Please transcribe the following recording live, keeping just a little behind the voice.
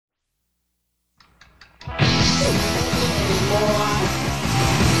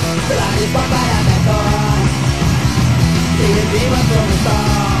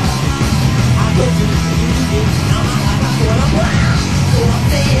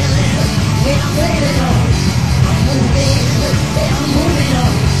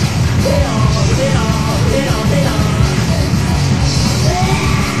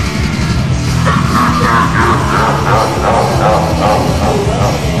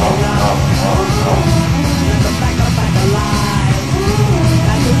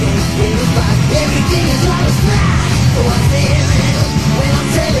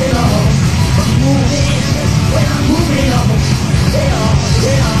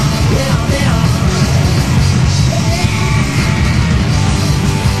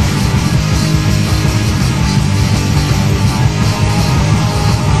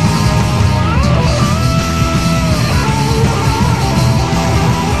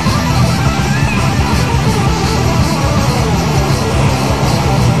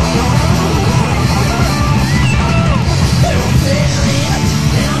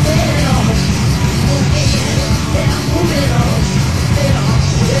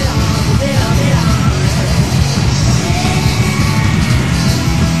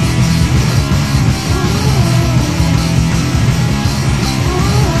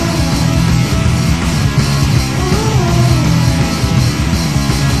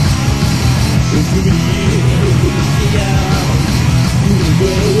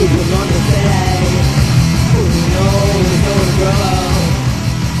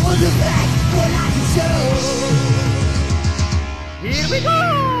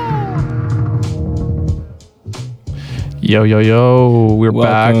Yo, yo, yo, we're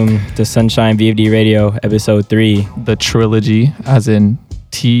Welcome back. to Sunshine VFD Radio, episode 3. The trilogy, as in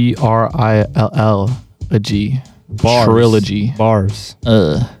TRILL, Bars. Trilogy. Bars.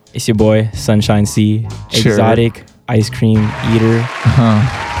 It's your boy, Sunshine C. Sure. Exotic ice cream eater.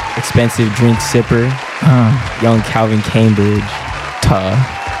 Expensive drink sipper. Young Calvin Cambridge.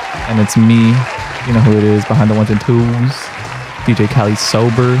 And it's me, you know who it is, behind the ones and twos. DJ Cali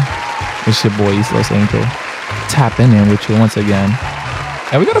Sober. It's your boy, East Los Angel. Tapping in with you once again.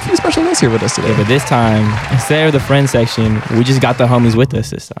 And we got a few special guests here with us today. Yeah, but this time, instead of the friend section, we just got the homies with us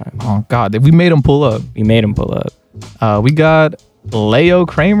this time. Oh, God. We made them pull up. We made them pull up. We got Léo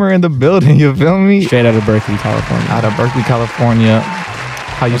Kramer in the building. You feel me? Straight out of Berkeley, California. Out of Berkeley, California.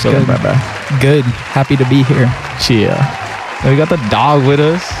 How you feeling, good? bro? Good. Happy to be here. Chill. And we got the dog with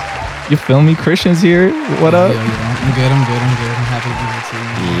us. You feel me? Christian's here. What up? Yo, I'm good. I'm happy to be here too.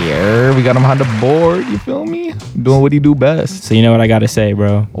 Yeah, we got him on the board. You feel me? Doing what he do best. So you know what I gotta say,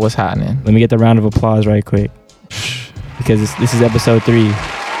 bro? What's happening? Let me get the round of applause right quick. Because this is episode 3.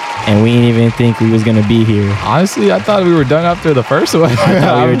 And we didn't even think we was gonna be here. Honestly, I thought we were done after the first one. I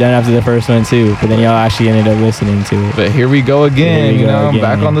thought we were done after the first one too, but then y'all actually ended up listening to it. But here we go again. Here we go again.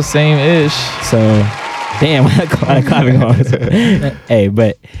 Back on the same ish. So, damn, what a clapping horns. Hey,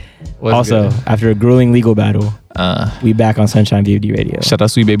 but What's also, good? after a grueling legal battle, we back on Sunshine VFD Radio. Shout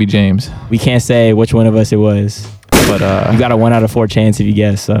out Sweet Baby James. We can't say which one of us it was, But you got a 1 out of 4 chance if you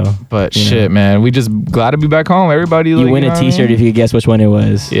guess. So, but you shit, know. man. We just glad to be back home. Everybody, You like, win know a what I T-shirt mean? if you could guess which one it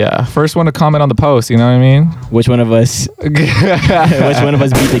was. Yeah, first one to comment on the post. You know what I mean? Which one of us? Which one of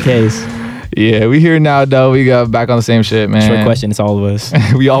us beat the case? Yeah, we here now though. We got back on the same shit, man. Short question. It's all of us.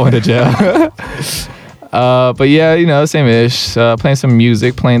 We all went to jail. But yeah, you know, same ish. Playing some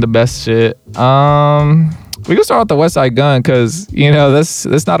music, playing the best shit. We can start with the West Side Gun because you know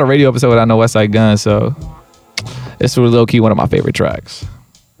that's not a radio episode without no West Side Gun. So it's low key one of my favorite tracks.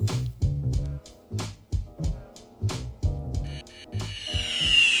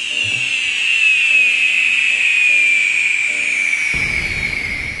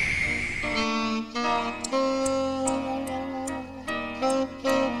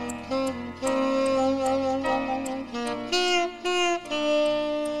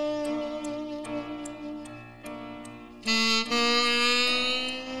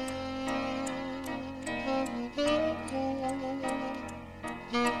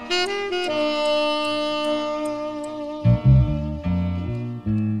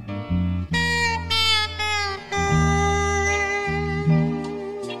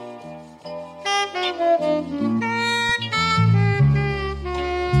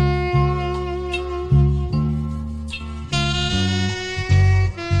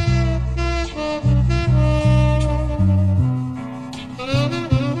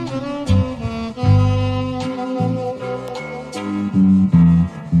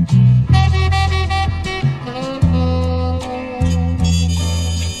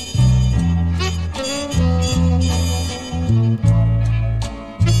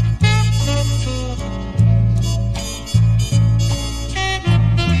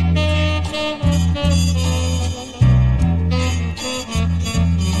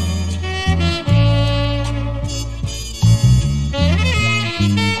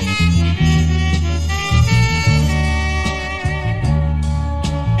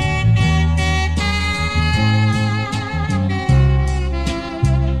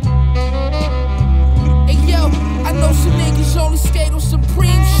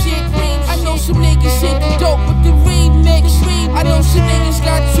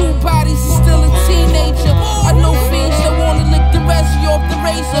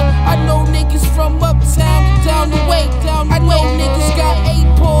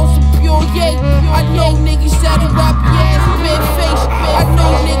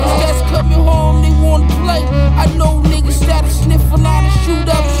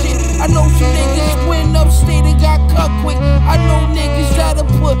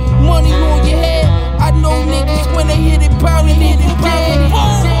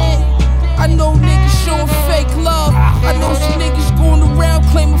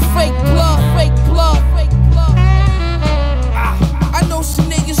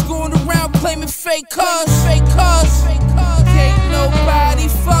 straight cause. Can't nobody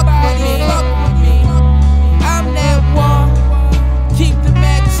fuck with me. I'm that one. Keep the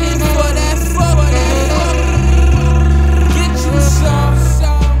Mac 10 for that fuck with me. Get you some.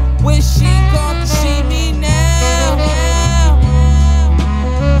 Wish she gon' see me now.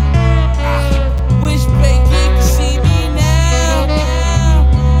 Wish baby could see me now.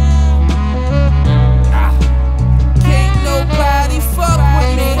 Can't nobody fuck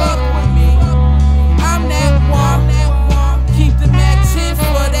with me. I'm that one. Keep the Mac 10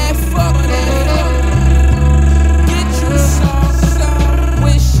 for that fuck with me. Get you some.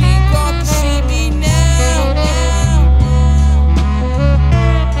 Wish she gon' see me now.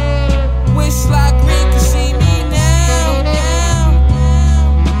 Wish Sly Green could see me now.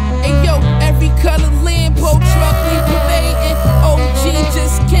 Hey yo, every color Lambo truck we parading. OG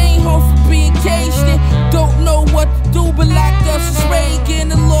just came home from being caged in. Don't know what to do, but locked up since Reagan.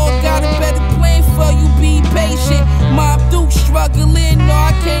 The Lord got a better plan for you, be patient. Mob Duke struggling, no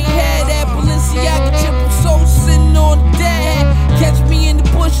I can't have that. Balenciaga triple soul sitting on the dead hat. Catch me in the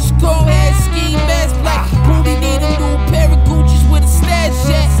bushes, cold head, ski mask black. Booty need a new pair of Gucci's with a stash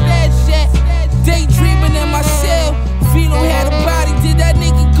at. Daydreaming in my cell. Vito had a body, did that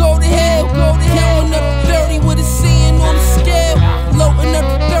nigga go to hell? Counting up to 30 with a saying on the scale. Loading up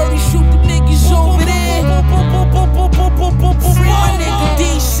to 30, shoot the niggas over there. Free my nigga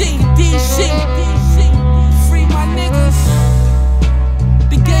DC. Free my niggas.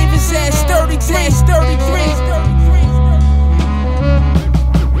 They gave his ass 33.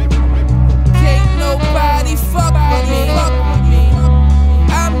 Can't nobody fuck with me.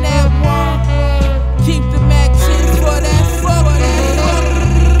 I'm that one. Keep the Mac 10 for that fuck with me.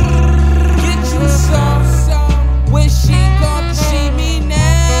 Get you some. Wish she gon' see me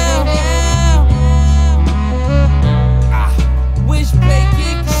now. Wish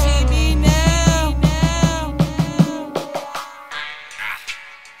Bacon could see me now.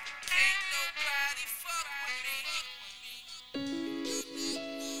 Can't nobody fuck with me.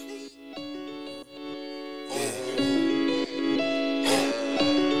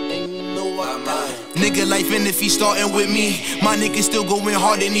 Nigga life and if he starting with me, my nigga still going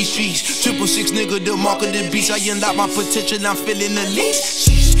hard in these streets. 666 nigga, the mark of the beast. I unlock my potential, I'm feeling the least.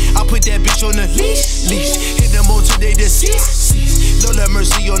 I put that bitch on the leash. Hit them all till they deceased. Lord have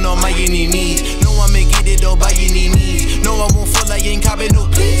mercy on all my enemies. No one may get it all by any means. No I won't fall, I ain't copping no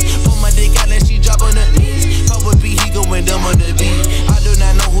please. Put my dick out and she drop on her knees. Papa B, he going dumb on the beat. I do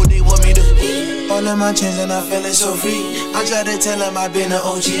not know who they want me to be. All of my chains and I'm feeling so free. I try to tell them I've been an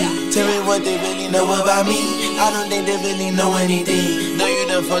OG. Tell me what they really know about me. I don't think they really know anything. No, you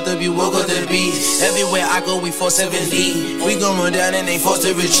done fucked up, you woke up the beast. Everywhere I go, we 470. We gon' run down and they forced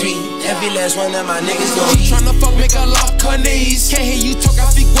to retreat. Every last one of my niggas gon' eat. Tryna fuck, make her lock her knees. Can't hear you talk,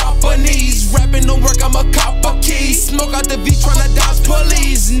 I speak Guapanese. Rapping don't work, I'm a cop a key. Smoke out the V, tryna dodge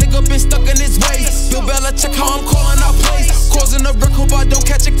police. Nigga been stuck in his ways. Bill Bella, check how I'm calling out plays. Causing a wreck, hope I don't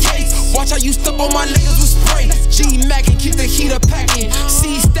catch a case. Watch how you step on my niggas with spray. G-Mac and keep the heater packing.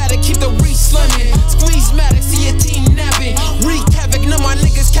 C-static, keep the reach slamming. Squeeze Matic, see your team napping. Wreak havoc, know my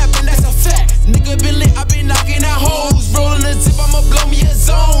niggas capping, that's a fact. Nigga been lit, I been knocking out hoes. Rolling a zip, I'ma blow me a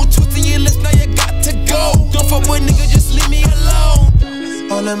zone. Twisting your lips, now you got to go. Don't fuck with nigga, just leave me alone.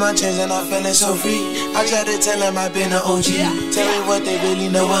 All of my chains and I'm feeling so free. I try to tell them I've been an OG. Tell me what they really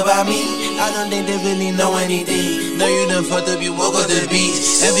know about me. I don't think they really know anything. No, you done fucked up, you woke up the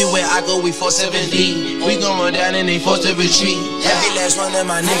beast. Everywhere I go, we 470. We gon' run down and they forced to retreat. Every last one of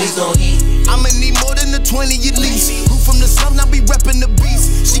my niggas gon' eat. I'ma need more than the 20 at least. Who from the sun, I be reppin' the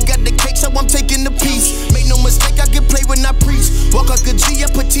beast. She got the cake, so I'm taking the piece. Make no mistake, I can play when I preach. Walk like a G, I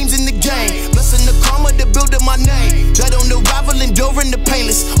put teams in the game. Blessing the karma to build up my name. Blood on the rival, enduring the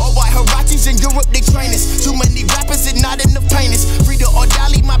painless. All white Hirachis in Europe, they train us. Too many rappers and not enough painters. Frida or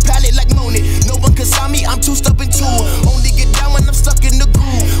Dolly, my palette like Monet. No one can sign me, I'm too stubborn too. Only get down when I'm stuck in the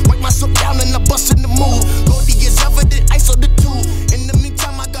groove. Wipe myself down and I bust in the move. Goldie is evident, ice on the tube. In the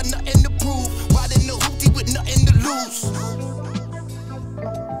meantime, I got nothing to prove. Riding the hoopty with nothing to lose.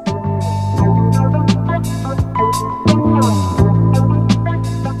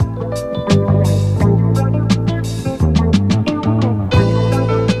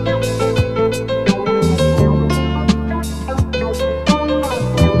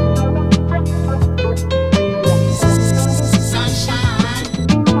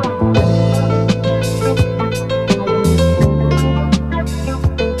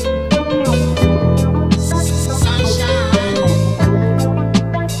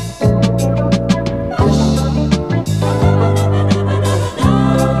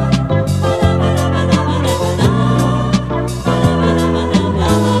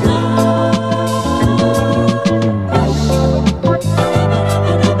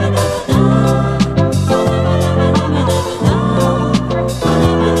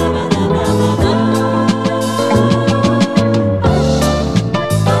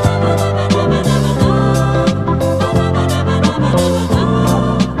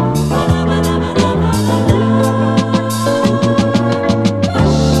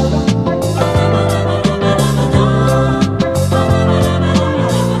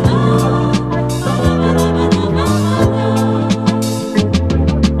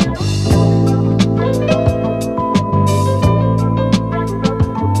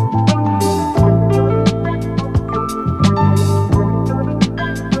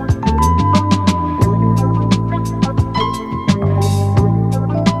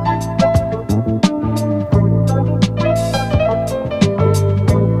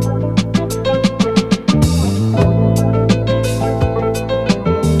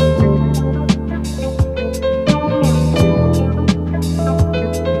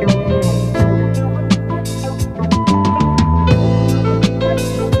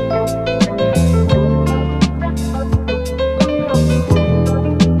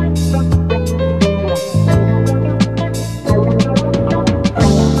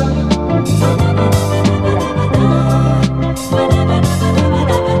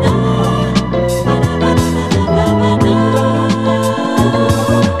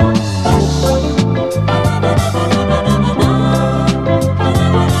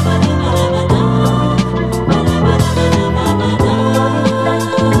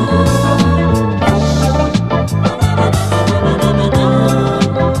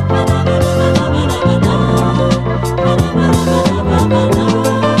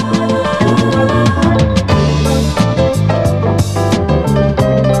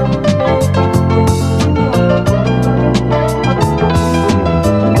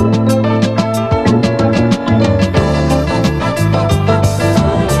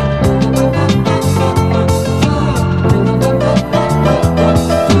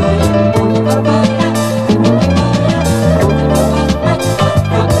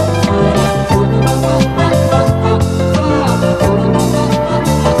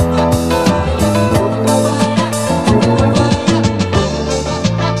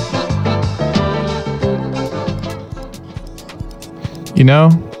 know,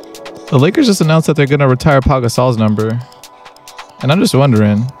 the Lakers just announced that they're gonna retire Pau Gasol's number, and I'm just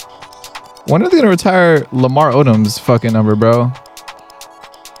wondering, when are they gonna retire Lamar Odom's fucking number, bro?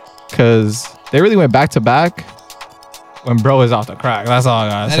 Cause they really went back to back when bro was off the crack. That's all I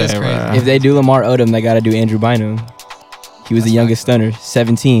gotta say, bro. If they do Lamar Odom, they gotta do Andrew Bynum. He was the youngest stunner,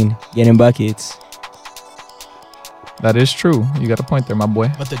 17, getting buckets. That is true. You got a point there, my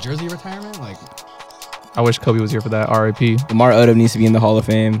boy. But the jersey retirement, like, I wish Kobe was here for that. R.I.P. Lamar Odom needs to be in the Hall of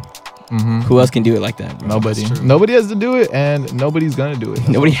Fame. Mm-hmm. Who else can do it like that, bro? Nobody. Nobody has to do it, and nobody's gonna do it.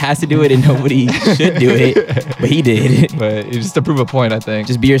 Nobody has to do it, and nobody should do it, but he did. But it's just to prove a point, I think.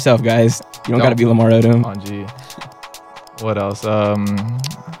 Just be yourself, guys. You don't gotta be Lamar Odom. On G. What else?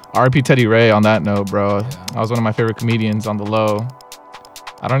 R.I.P. Teddy Ray. On that note, bro, that was one of my favorite comedians on the low.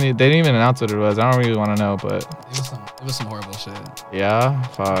 They didn't even announce what it was. I don't really want to know, but it was some horrible shit. Yeah,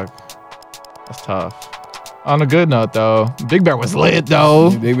 fuck. That's tough. On a good note, though, Big Bear was lit,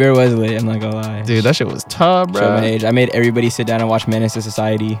 though. Big Bear was lit. I'm not gonna lie. Dude, that shit was tough, bro. Show my age. I made everybody sit down and watch Menace to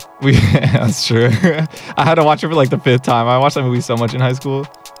Society. That's true. I had to watch it for like the 5th time. I watched that movie so much in high school.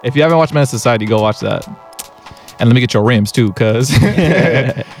 If you haven't watched Menace to Society, go watch that. And let me get your rims too, cuz.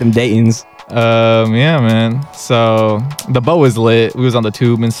 Them Daytons. Yeah, man. So the boat was lit. We was on the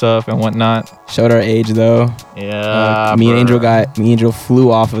tube and stuff and whatnot. Showed our age though. Yeah. Me and Angel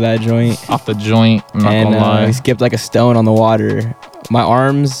flew off of that joint. Off the joint. I'm not gonna lie. We skipped like a stone on the water. My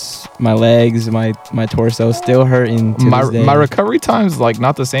arms, my legs, my torso still hurting to this day. My recovery time's like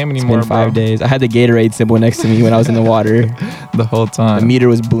not the same anymore. It's been 5 days. I had the Gatorade symbol next to me when I was in the water. The whole time. The meter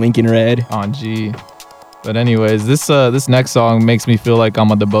was blinking red. On G. But anyways, this next song makes me feel like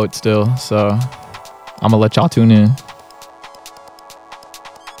I'm on the boat still. So I'm gonna let y'all tune in.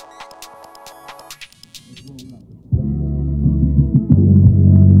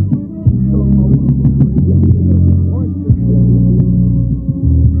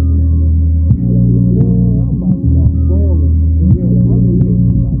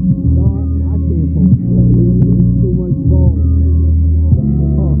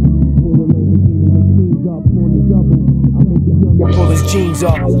 Jeans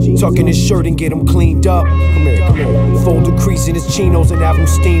up, tuck in his shirt and get him cleaned up. Come here, come here. Fold the crease in his chinos and have him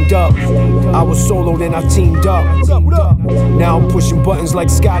steamed up. I was solo, then I teamed up. Now I'm pushing buttons like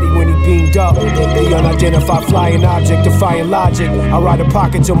Scotty when he beamed up. The unidentified flying object, defying logic. I ride a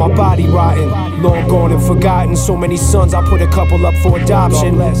pocket till my body rotting. Long gone and forgotten. So many sons, I put a couple up for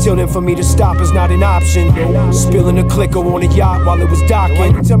adoption. Till then, for me to stop is not an option. Spilling a clicker on a yacht while it was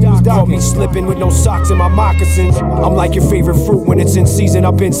docking. Caught me slipping with no socks in my moccasins. I'm like your favorite fruit when it's in season.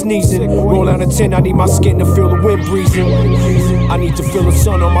 I've been sneezing. Roll out a 10, I need my skin to feel the wind breezing. I need to feel the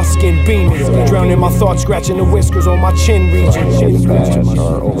sun on my skin beaming. Drowning my thoughts, scratching the whiskers on my chin region. Fast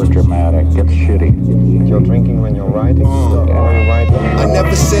or over dramatic, it's shitty. You're drinking when you're writing. I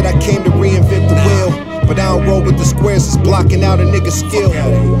never said I came to reinvent the wheel. But I don't roll with the squares, it's blocking out a nigga's skill.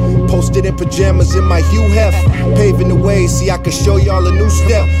 Posted in pajamas in my Hugh Hef, paving the way, see I can show y'all a new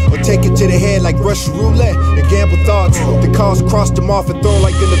step. Or take it to the head like Russian roulette and gamble thoughts. The cars crossed them off and thrown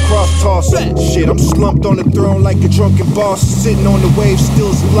like in the cross toss. Shit, I'm slumped on the throne like a drunken boss. Sitting on the waves,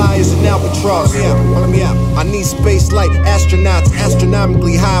 still as fly as an albatross. I need space like astronauts,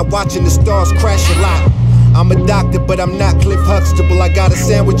 astronomically high, watching the stars crash a lot. I'm a doctor, but I'm not Cliff Huxtable. I got a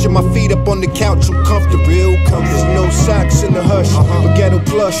sandwich and my feet up on the couch, I'm comfortable. There's no socks in the hush, but ghetto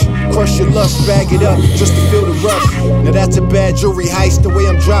plush. Crush your lust, bag it up, just to feel the rush. Now that's a bad jewelry heist, the way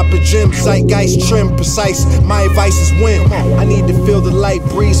I'm dropping gems. Zeitgeist trim, precise, my advice is win. I need to feel the light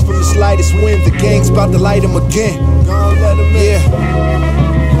breeze from the slightest wind. The gang's about to light him again. Gonna let him in. Yeah.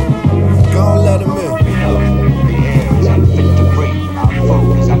 Gonna let him in. The air is unfit to breathe, our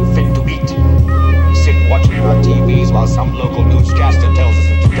food is unfit to eat. Watching our TVs while some local newscaster tells us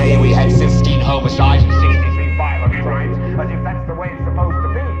that today we had 15 homicides and 63 violent crimes. As if that's the way it's supposed to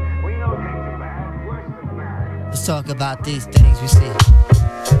be. We know things are bad, worse than bad. Let's talk about these things we see.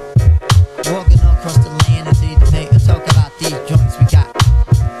 Walking across the land and see the thing. Let's talk about these joints we got.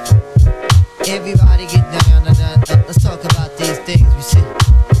 Everybody get down. Let's talk about these things we see.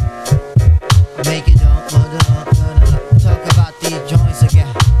 Make it up. Talk about these joints again.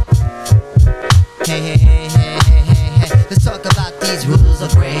 Hey. Let's talk about these rules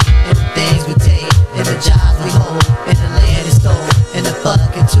of break and the things we take and the jobs we hold and the land is stole and the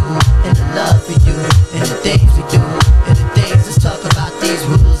fucking too and the love for you and the things we do and the things. Let's talk about these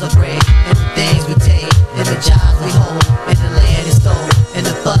rules of break and the things we take and the jobs we hold and the land is stole and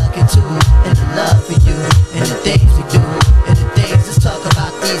the fucking too and the love for you and the things we do and the things. Let's talk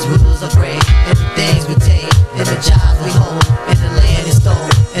about these rules of break and the things we take and the jobs we hold and the land is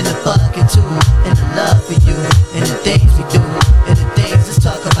stole and the fucking too and the love for you and the things we do and the things.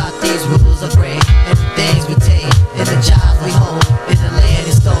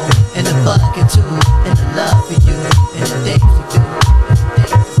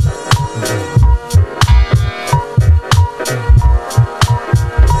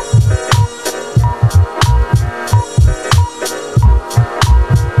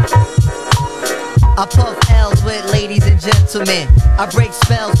 gentleman. I break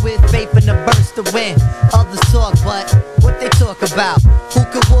spells with faith in the burst to win. Others talk, but what they talk about? Who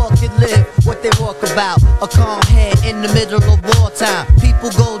can walk and live what they walk about? A calm head in the middle of wartime.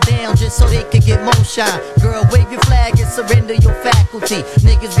 People go down just so they can get more shine. Girl, wave your flag and surrender your faculty.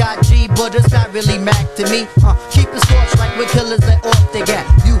 Niggas got G, but it's not really Mac to me. Keep it scorched like when killers let off the gap.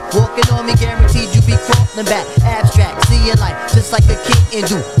 You walking on me, guaranteed you be crawling back. Abstract, see your life just like a kitten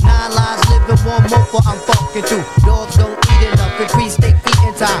do. 9 lives living, one more for I'm fucking through. Dogs don't eat enough, increase they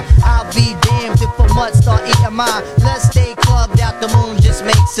eating time. I'll be damned if a mutt start eating mine. Let's stay clubbed out, the moon just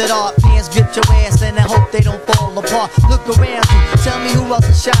makes it art. Pants grip your ass and I hope they don't fall apart. Look around you, tell me who else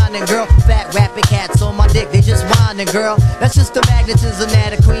is shining, girl. Fat rapping cats on my dick, they just whining, girl. That's just the magnetism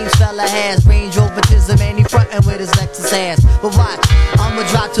that a Queens fella has. Range overtism and he frontin' with his Lexus ass. But watch, I'ma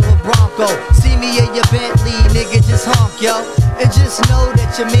drop to a Bronco. See me in your Bentley, nigga, just honk, yo. And just know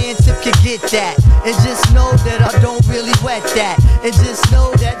that your man Tip can get that. And just know that I don't really wet that. And just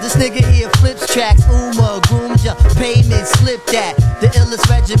know that this nigga here flips tracks. Uma, grooms ya, payment, slip that. The illest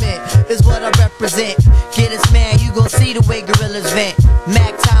regiment is what I represent. Get us, man, you gon' see the way gorillas vent.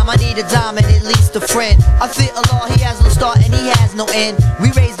 Mac time, I need a diamond, at least a friend. I fit a law, he has no start and he has no end. We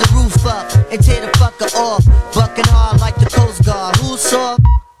raise the roof up and tear the fucker off. Bucking hard like the Coast Guard. Who saw?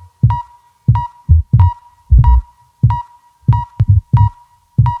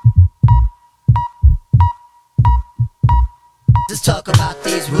 Let's talk about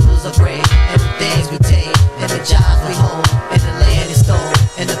these rules of break, and the things we take, and the jobs we hold, and the land is stole,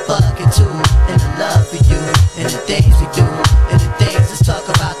 and the fucking too, and the love for you, and the things we do, and the things. Let's talk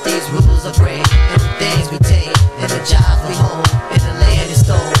about these rules of break, and the things we take, and the jobs we hold, and the land is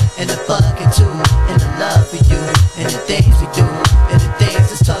stole, and the fucking too, and the love for you, and the things we do, and the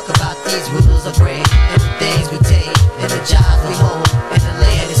things. Let's talk about these rules of break, and the things we take, and the jobs we hold, and the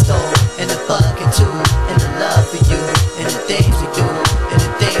land is stole, and the fucking too, and the love for you, and the things we do, and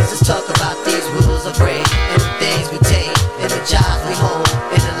the things. Let's talk about these rules of break, and the things we take, and the jobs we hold,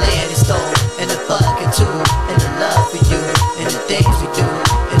 and the land is stole, and the fucking too, and the love for you, and the things we do,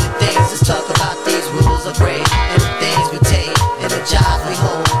 and the things. Let's talk about these rules of break, and the things we take, and the jobs we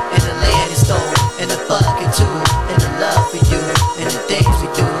hold, and the land is stole, and the fucking too, and the love for you, and the things we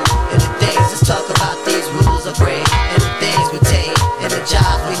do, and the things. Let's talk about these rules of break, and the things we take, and the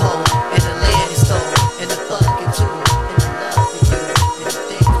jobs we hold, and the land is stole, and the fucking too, and the love for you, and the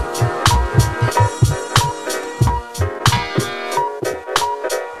things we do.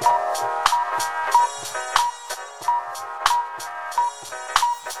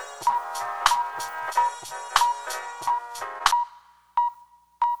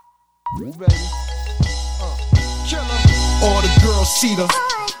 All the girls see the,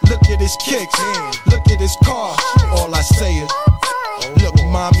 look at his kicks, look at his car. All I say is, look,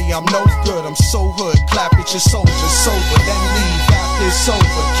 mommy, I'm no good, I'm so hood. Clap at your soldiers, sober, then leave after it's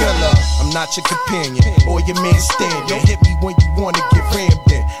over. Killer, I'm not your companion or your man standing. Hit me when you wanna get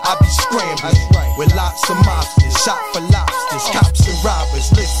rammed in. I be scrambling with lots of mobsters, shot for lobsters, cops and robbers.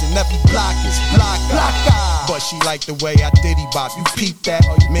 Listen, every block is block. But she like the way I diddy bop. You peep that?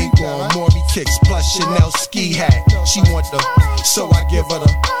 Mink on Maury kicks plus Chanel ski hat. She want the, so I give her the.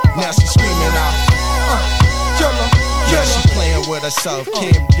 Now she screaming out, killer. Yeah, she playing with herself.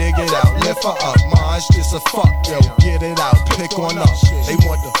 Kim, dig it out, lift her up. Mars just a fuck, yo. Get it out, pick on up. They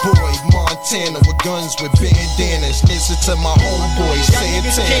want the boy Montana with guns with bandanas. Listen to my homeboy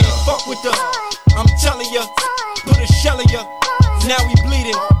Santana. Can't fuck with the, I'm telling ya, put a shell in ya. Now he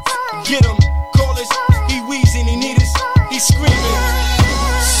bleeding, get him. Call us, he wheezing, he need us, he screaming.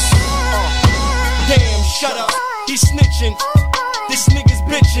 Damn, shut up, he snitching. This nigga's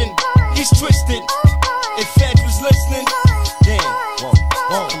bitching, he's twisted. If Fed was listening, damn, come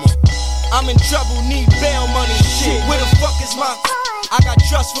on. I'm in trouble, need bail money. Shit, where the fuck is my? I got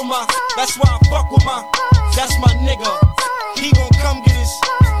trust for my, that's why I fuck with my, that's my nigga. He gon' come get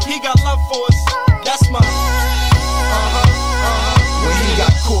us, he got love for us, that's my. When he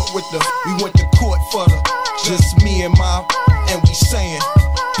got caught with the, we went to court for the, just me and my, and we saying,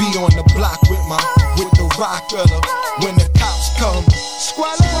 be on the block with the Roc-A-Fella. When the cops come,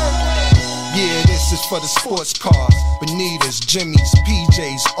 squalor. Yeah, this is for the sports cars, Bonitas, Jimmy's,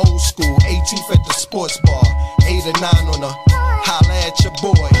 PJ's, old school, 18th at the sports bar, 8 or 9 on the, holla at your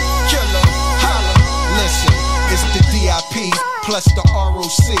boy, killer, holla. Listen, it's the DIP plus the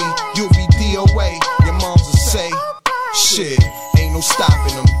ROC, you'll be DOA, your moms will say, shit, ain't no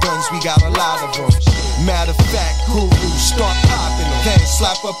stopping them, guns we got a lot of them. Matter of fact, gurus start popping them. Can't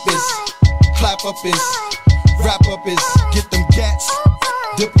slap up his, clap up his, wrap up his, get them gats.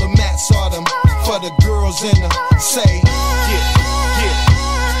 Diplomats are them for the girls in the say, yeah.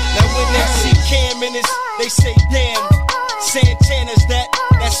 Now when they see Cam in this, they say damn. Santanas that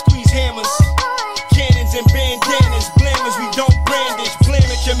squeeze hammers. Cannons and bandanas, blammers, we don't brandish. Blam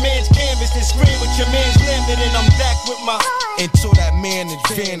at your man's canvas, then scream with your man's lambert, and I'm back with my. Until that man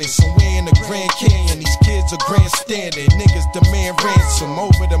advantage, somewhere in the Grand Canyon, these kids are grandstanding. Niggas demand ransom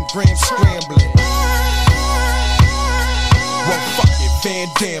over them grams scrambling. Well, fuck it, Van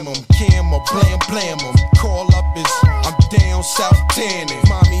Damme 'em, Cam or blam em. Call up is, I'm down south tanning.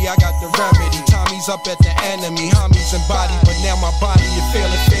 Mommy, I got the remedy. Tommy's up at the enemy. Homies and body, but now my body is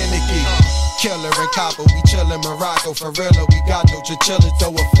feeling finicky. Killer and copper, we chillin' Morocco. For real, we got no chinchillas, though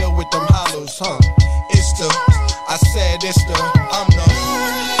we're filled with them hollows, huh? It's the, I said it's the, I'm the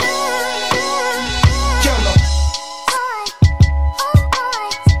killer.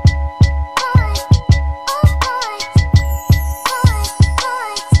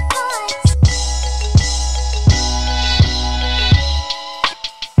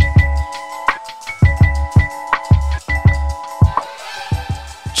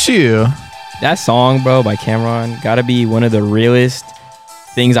 Chill. That song, bro, by Cameron, gotta be one of the realest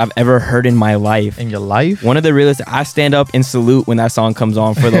things I've ever heard in my life. In your life? One of the realest. I stand up and salute when that song comes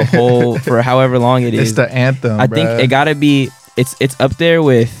on for the whole, for however long it is. It's the anthem, I think it gotta be, it's up there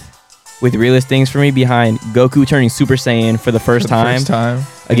with realest things for me, behind Goku turning Super Saiyan for the first time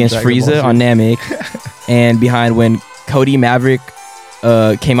against Frieza on Namek, and behind when Cody Maverick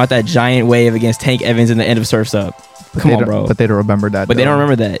came out that giant wave against Tank Evans in the end of Surf's Up. Come on, bro. But they don't remember that. But they don't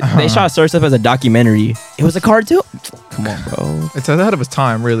remember that. They shot Surf's Up as a documentary. It was a cartoon. Come on, bro. It's ahead of its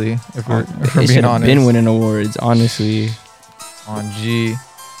time, really, if we're being honest. Been winning awards, honestly. On G.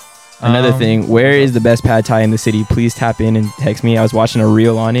 Another thing, where is the best pad thai in the city? Please tap in and text me. I was watching a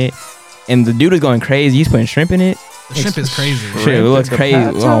reel on it, and the dude was going crazy. He's putting shrimp in it. The shrimp is crazy. Shit, it looks crazy.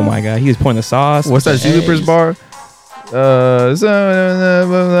 Oh my god, he was pouring the sauce. What's that Juniper's bar? Pad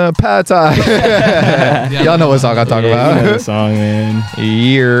thai. Y'all know what song I'm talking about. You know the song, man.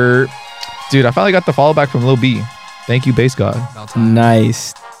 Year. Dude, I finally got the follow back from Lil B. Thank you, Bass God.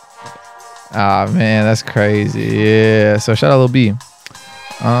 Nice. Ah, man, that's crazy. Yeah. So shout out Lil B.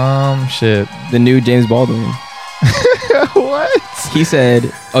 Shit. The new James Baldwin. What? He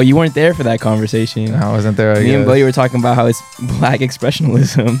said, "Oh, you weren't there for that conversation." I wasn't there. Me and Buddy were talking about how it's black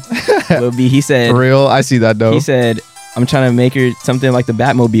expressionism. Lil B, he said, for real, I see that though. He said, "I'm trying to make her something like the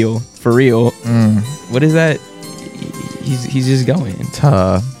Batmobile for real." What is that? He's just going.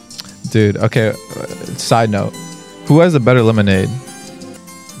 Dude. Okay. Side note: who has the better lemonade,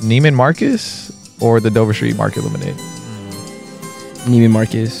 Neiman Marcus or the Dover Street Market lemonade? Neiman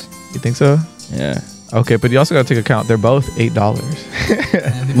Marcus. You think so? Yeah. Okay, but you also got to take account they're both $8.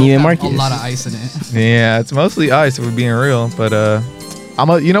 Neiman Marcus. A lot of ice in it. Yeah, it's mostly ice if we're being real. But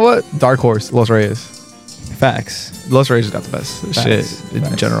you know what? Dark horse, Los Reyes. Facts. Los Reyes got the best shit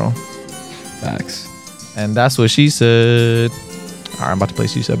in general. Facts. And that's what she said. All right, I'm about to play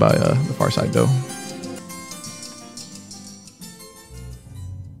She Said by The Far Side though.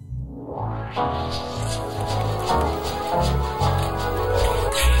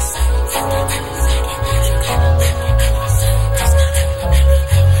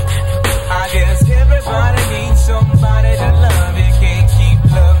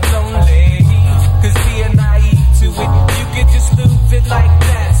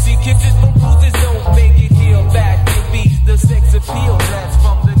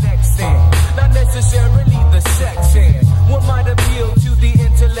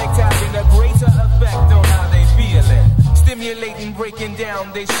 Breaking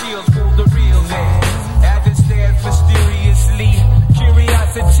down their shields for the real man. As it stares mysteriously,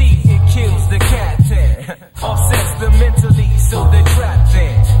 curiosity, it kills the captain. Offsets them mentally, so they're trapped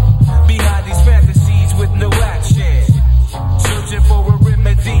in behind these fantasies with no action. Searching for a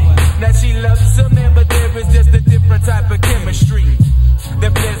remedy. Now she loves a man, but there is just a different type of chemistry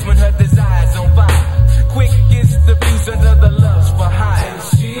that blends when her desire's on fire. Quick gets the fuse under the lust for hire.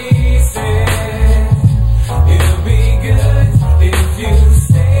 She said, it'll be good if you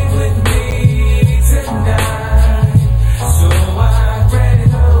stay with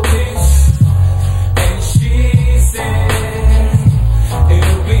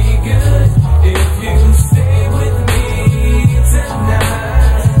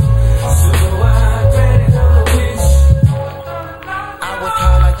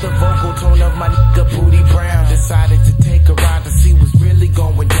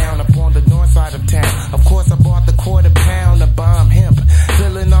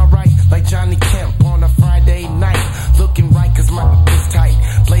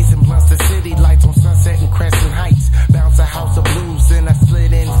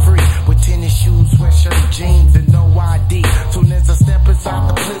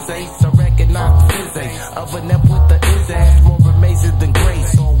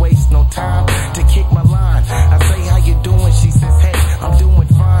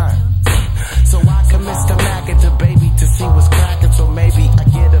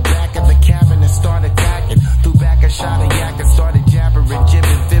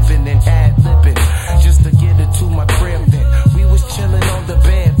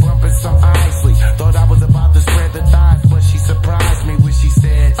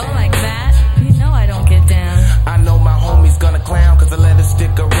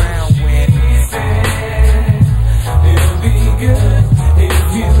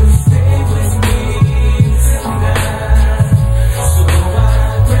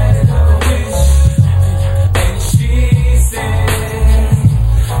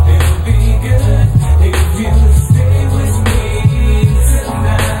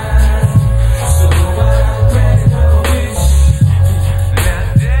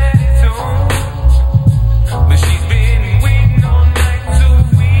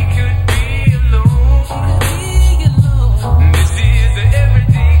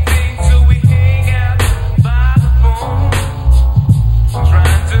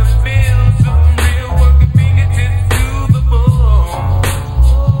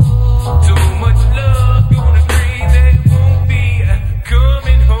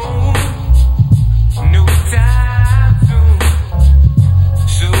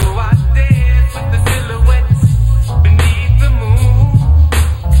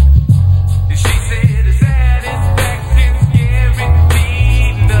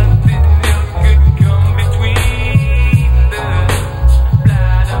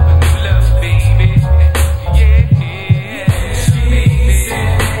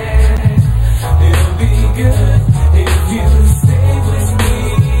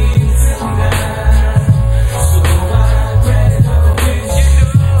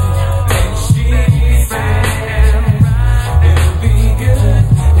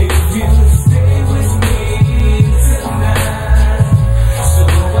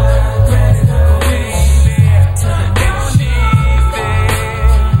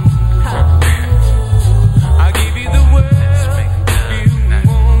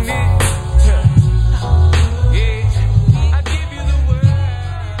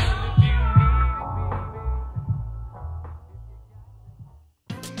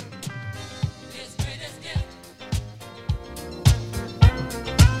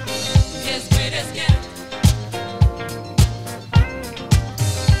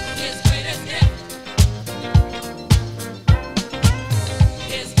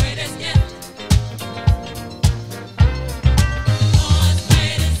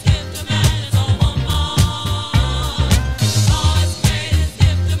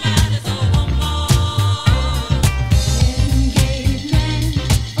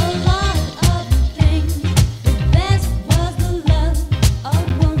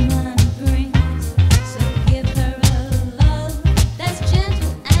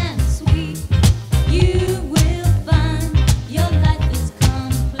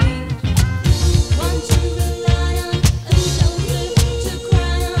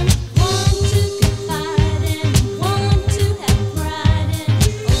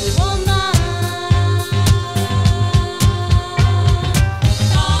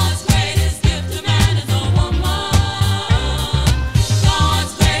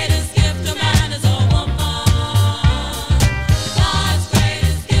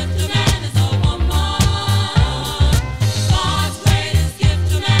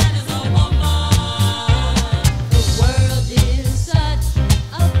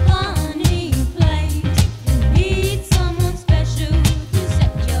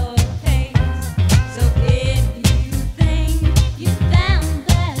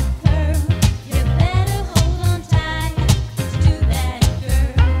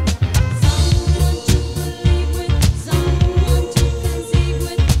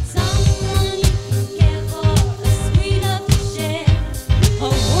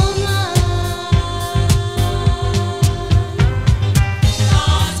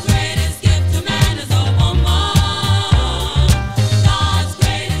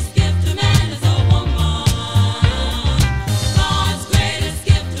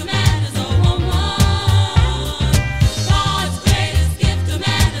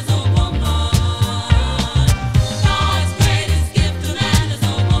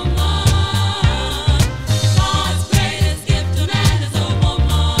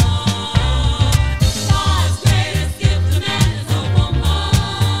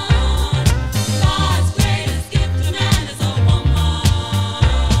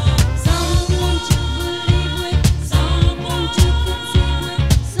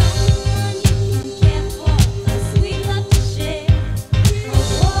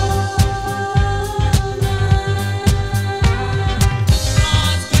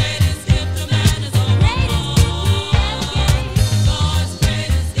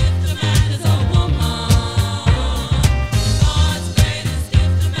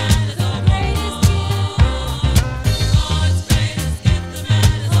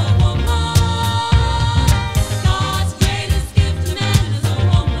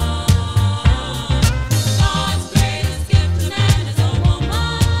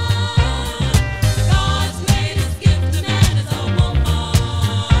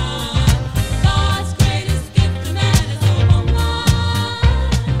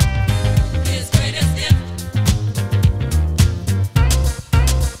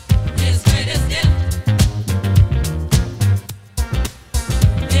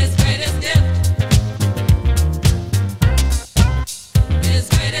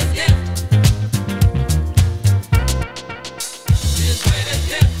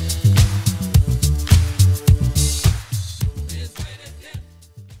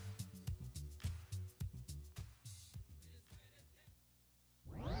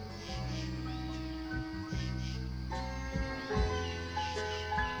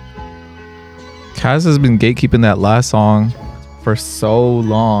Cas has been gatekeeping that last song for so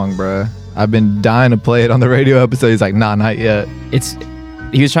long, bruh. I've been dying to play it on the radio episode. He's like, nah, not yet.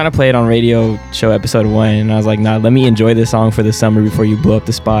 He was trying to play it on radio show episode 1, and I was like, nah, let me enjoy this song for the summer before you blow up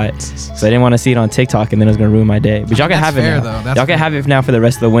the spot. So I didn't want to see it on TikTok, and then it was gonna ruin my day. But y'all can have it now. Y'all can have it now for the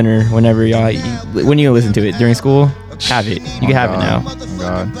rest of the winter. Whenever when you listen to it during school, have it. You can have it now. Oh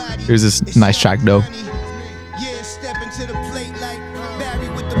God. Here's this nice track though.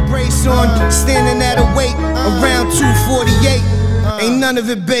 Brace on, standing at a weight around 248. Ain't none of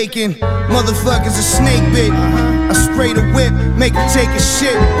it bacon. Motherfuckers a snake bit. I spray the whip, make him take a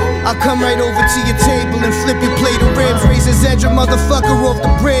shit. I'll come right over to your table and flip your plate of ribs. Raise his edge, a motherfucker off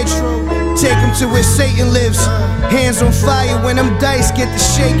the bridge. Take him to where Satan lives. Hands on fire when them dice get to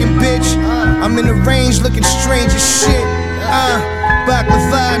shaking, bitch. I'm in the range looking strange as shit.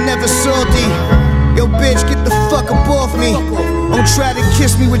 Baklava, never salty. Yo, bitch, get the fuck up off me. Don't try to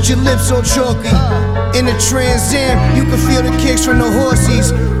kiss me with your lips all chalky. In the Trans Am, you can feel the kicks from the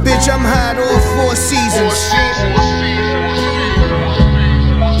horsies. Bitch, I'm hot all 4 seasons.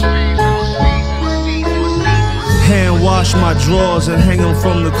 Hand wash my drawers and hang them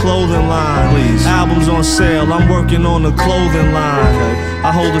from the clothing line. Please. Albums on sale, I'm working on the clothing line.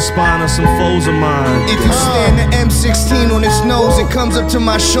 I hold the spine of some foes of mine. If you stand the M16 on its nose, it comes up to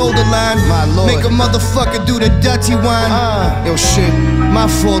my shoulder line. Make a motherfucker do the dirty wine. Yo, shit, my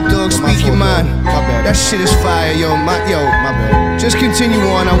fault, dog, speak your mind. That shit is fire, yo, my bad. Just continue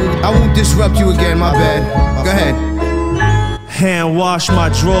on, I won't disrupt you again, my bad. Go ahead. Hand wash my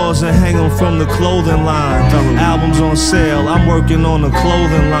drawers and hang them from the clothing line. Albums on sale, I'm working on the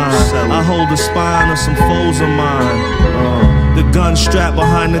clothing line. I hold the spine of some foes of mine. The gun strapped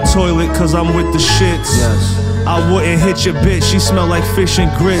behind the toilet cause I'm with the shits. I wouldn't hit your bitch, she smell like fish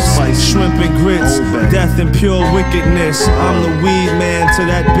and grits, shrimp and grits, death and pure wickedness. I'm the weed man to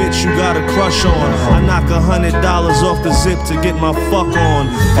that bitch you got a crush on. I knock $100 off the zip to get my fuck on.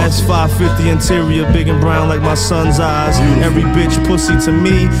 S550 interior, big and brown like my son's eyes. Every bitch pussy to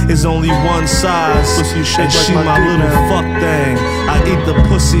me is only one size. And she my little fuck thing. I eat the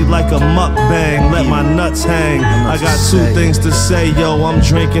pussy like a mukbang, let my nuts hang. I got 2 things to say, yo, I'm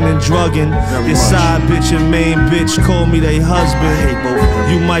drinking and drugging. Your side bitch and main bitch call me they husband.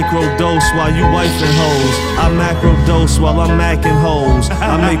 You microdose while you wifing hoes. I macrodose while I'm macking hoes.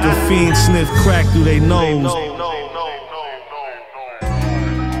 I make a fiend sniff crack through they nose.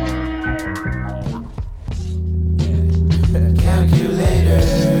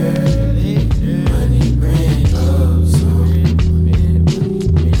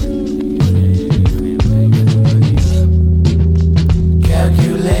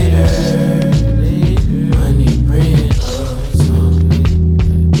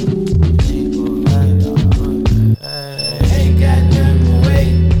 Ain't got nothing to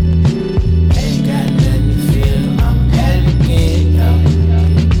wait, ain't got nothing to feel.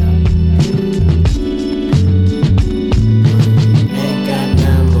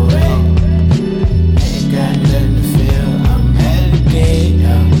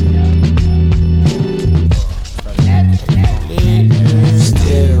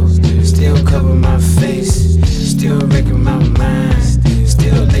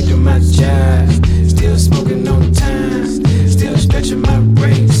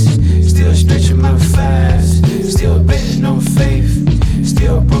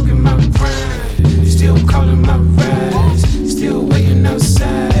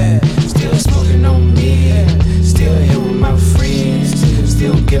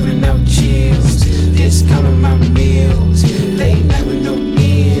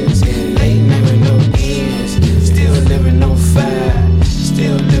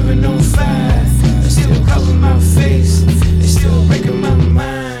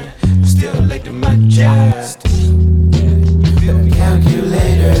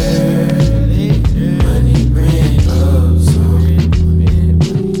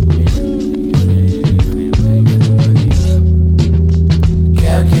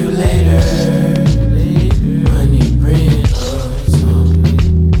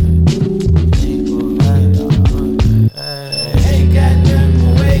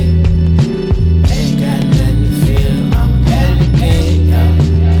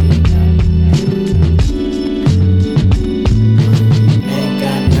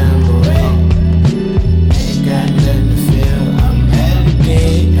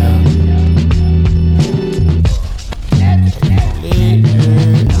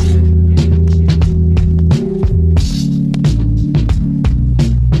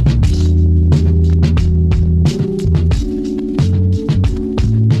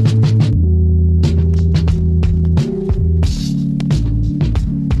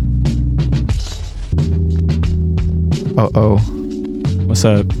 What's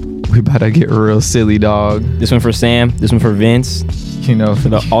up? We about to get real silly, dog. This one for Sam. This one for Vince. You know,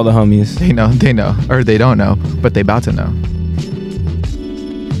 for all the homies. They know, or they don't know, but they about to know.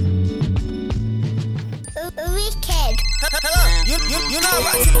 You're not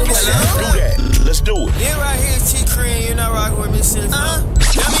rocking with me. Hello? Do that. Let's do it. Yeah, right here, T-Cream. You're not rocking with me, silly dog.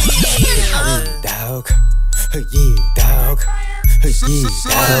 Dog. Yeah, dog. Yeah, dog.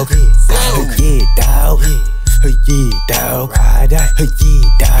 Yeah, dog. Yeah, dog. Ride out. Yeah,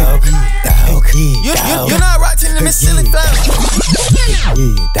 dog. Dog. Yeah, dog. You're not rocking with me, silly flow.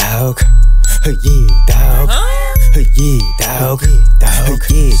 Yeah, dog. Yeah, dog. Yeah, dog. Dog. Yeah, dog.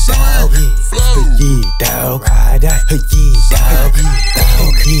 Yeah, dog. Ride out. Yeah, dog.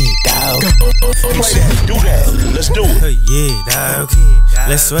 Dog. Yeah, dog. Play that. Do that. Let's do it. Yeah, dog.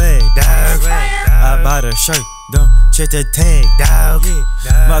 Let's swag, dog. I bought a shirt. Don't check the tag, dog.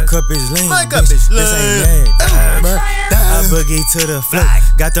 My cup is lean. This ain't mad, dog. I boogie to the floor.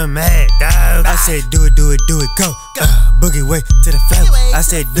 Got the mad, dog. I said do it, go. Boogie way to the floor. I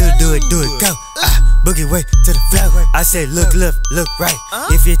said do it, go. Boogie way to the floor. I said look right.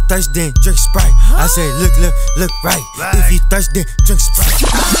 If you thirst, then drink Sprite. I said look right. If you thirst, then drink Sprite.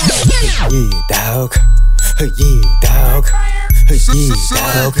 Yeah, dog. Yeah, dog. Yeah,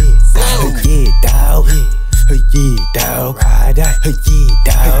 dog. Yeah, dog. Yeah, dog. Ride out. Yeah,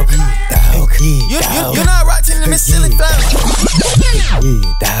 dog. Dog. Yeah, dog. You're not rocking with me, silly flow. Yeah,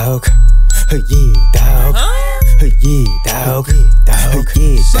 dog. Yeah, dog. Yeah, dog. Dog.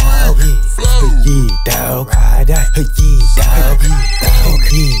 Yeah, dog. Yeah, dog. Ride out. Yeah, dog. Dog.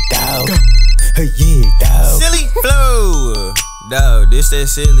 Yeah, dog. Yeah, dog. Silly flow. Dog, this that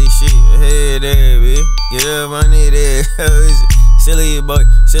silly shit. Hey there, bitch. Get up money there. Silly boy,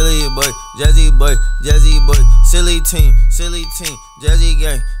 jazzy boy, silly team, jazzy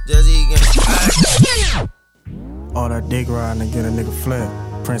gang. All that dick riding to get a nigga flip.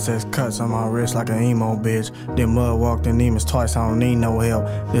 Princess cuts on my wrist like an emo bitch. Then mud walked in demons twice, I don't need no help.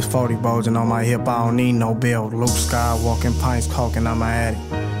 This 40 bulging on my hip, I don't need no belt. Luke Skywalking, pints caulking on my attic.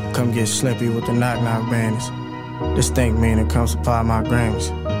 Come get slippy with the knock-knock bandits. This stink meaning come supply my Grammys.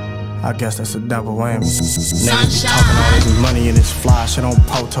 I guess that's a double whammy. Niggas talking all this money and this fly shit on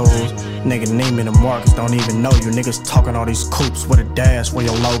potos. Nigga name me the Marcus, don't even know you. Niggas talking all these coupes with a dash with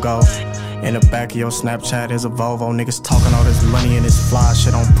your logo. In the back of your Snapchat is a Volvo. Niggas talking all this money and this fly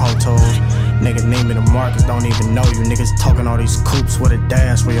shit on potos. Nigga name me the Marcus, don't even know you. Niggas talking all these coupes with a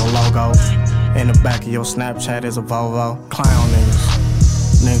dash with your logo. In the back of your Snapchat is a Volvo. Clown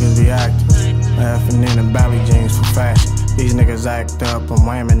niggas be acting. Laughing in the ballet jeans for fashion. These niggas act up, I'm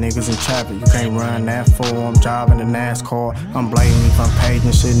whamming niggas in traffic. You can't run that fool, I'm driving the NASCAR. I'm blading me from page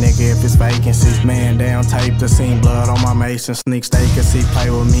and shit, nigga, if it's vacancy. Man down, tape the scene, blood on my mason. Sneak steak and see, play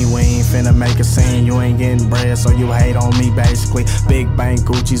with me, we ain't finna make a scene. You ain't getting bread, so you hate on me, basically. Big bang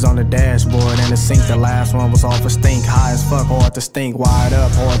Gucci's on the dashboard and the sink. The last one was off a stink, high as fuck, hard to stink. Wide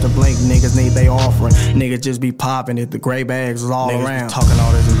up, hard to blink, niggas need they offering. Niggas just be popping it, the gray bags is all niggas around. Talking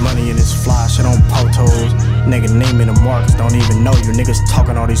all this money and this fly shit on potos. Nigga name me the Marcus, don't even know you. Niggas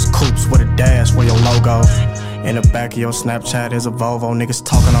talking all these coupes with a dash with your logo. In the back of your Snapchat is a Volvo. Niggas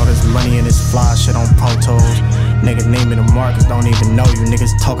talking all this money and this fly shit on potos. Nigga name me the Marcus, don't even know you.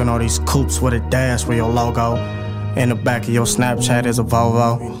 Niggas talking all these coupes with a dash with your logo. In the back of your Snapchat is a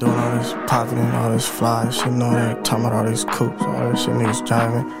Volvo. Doing all this popping and all this fly shit and all that. Talking about all these coupes, all that shit niggas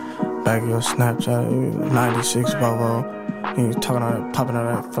driving. Back of your Snapchat, 96 Volvo. Niggas talking all that, popping all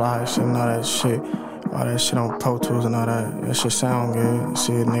that fly shit and all that shit. All that shit on Pro Tools and all that. That shit sound good.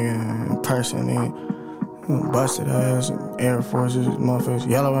 See a nigga in person, nigga. Busted ass, Air Forces, motherfuckers,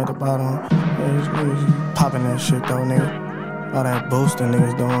 yellow at the bottom. Niggas popping that shit though, nigga. All that boosting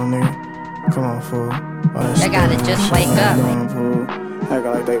niggas doing, nigga. Come on, fool. All that they gotta just wake up. Doing, fool.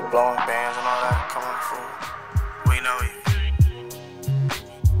 Acting like they blowing bands and all that. Come on, fool. We know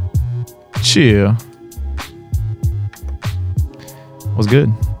you. Chill. What's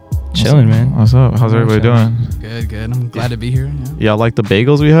good? Chilling, man. What's up? How's everybody doing? Good. I'm glad to be here. Y'all like the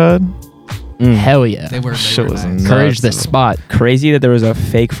bagels we had? Hell yeah. They were Shit was nice. Courage the spot. Crazy that there was a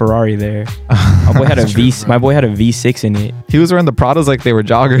fake Ferrari there. My boy had a V6 in it. He was wearing the Pradas like they were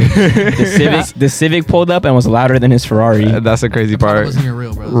joggers. The Civic pulled up and was louder than his Ferrari. That's the crazy part. Wasn't even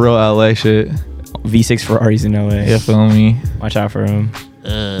real, bro. Real LA shit. V6 Ferraris in LA. Yeah, feel me. Watch out for him.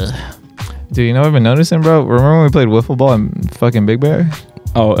 Dude, you know what I've been noticing, bro? Remember when we played wiffle ball in fucking Big Bear?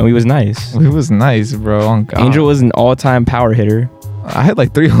 Oh, and we was nice. We was nice, bro. Oh, God. Angel was an all-time power hitter. I had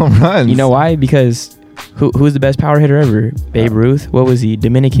like 3 home runs. You know why? Because who's the best power hitter ever? Babe Ruth? What was he?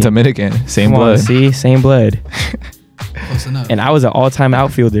 Dominican. Same Come blood. on, see? Same blood. Close enough. And I was an all-time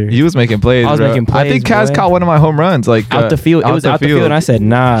outfielder. He was making plays. I was bro. making plays. I think Cas boy. caught one of my home runs, like out the field. It was out the field, and I said,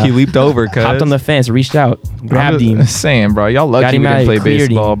 "Nah." He leaped over, cuz. Hopped on the fence, reached out, grabbed him. Saying, bro, y'all lucky we didn't play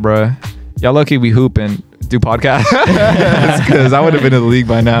baseball, bro. Y'all lucky we hoop and do podcasts, because I would have been in the league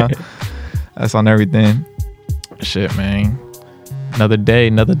by now. That's on everything. Shit, man. Another day,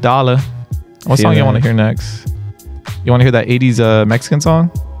 another dollar. What song you want to hear next? You want to hear that 80s Mexican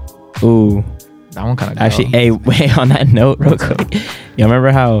song? Ooh. That one kind of actually. Hey, wait. On that note, real quick, you remember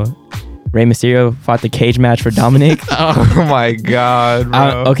how Rey Mysterio fought the cage match for Dominic? Oh my god,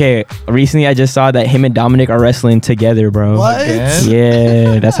 bro. Okay, recently I just saw that him and Dominic are wrestling together, bro. What? Again?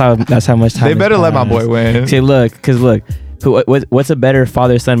 Yeah, that's how much time. They better let my boy win. See, look, what's a better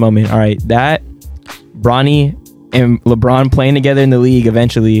father-son moment? All right, that Bronny and LeBron playing together in the league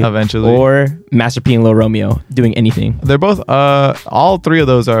eventually, or Master P and Lil Romeo doing anything. They're both all three of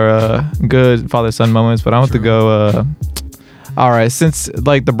those are good father-son moments, but I want to go all right, since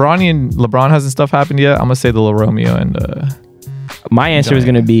like the Bronny and LeBron hasn't stuff happened yet, I'm gonna say the Lil Romeo and my answer is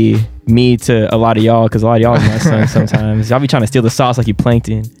gonna be me to a lot of y'all, because a lot of y'all are my sons sometimes. Y'all be trying to steal the sauce like you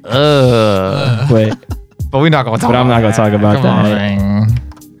plankton. But we're not gonna talk but I'm not gonna talk about that. On.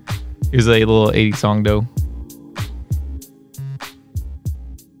 Here's a little 80s song though.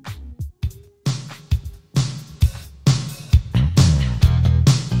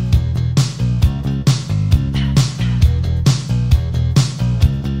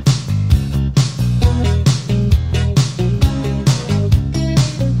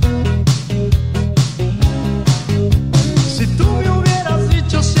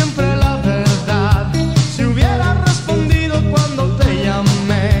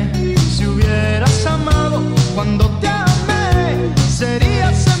 Si hubieras amado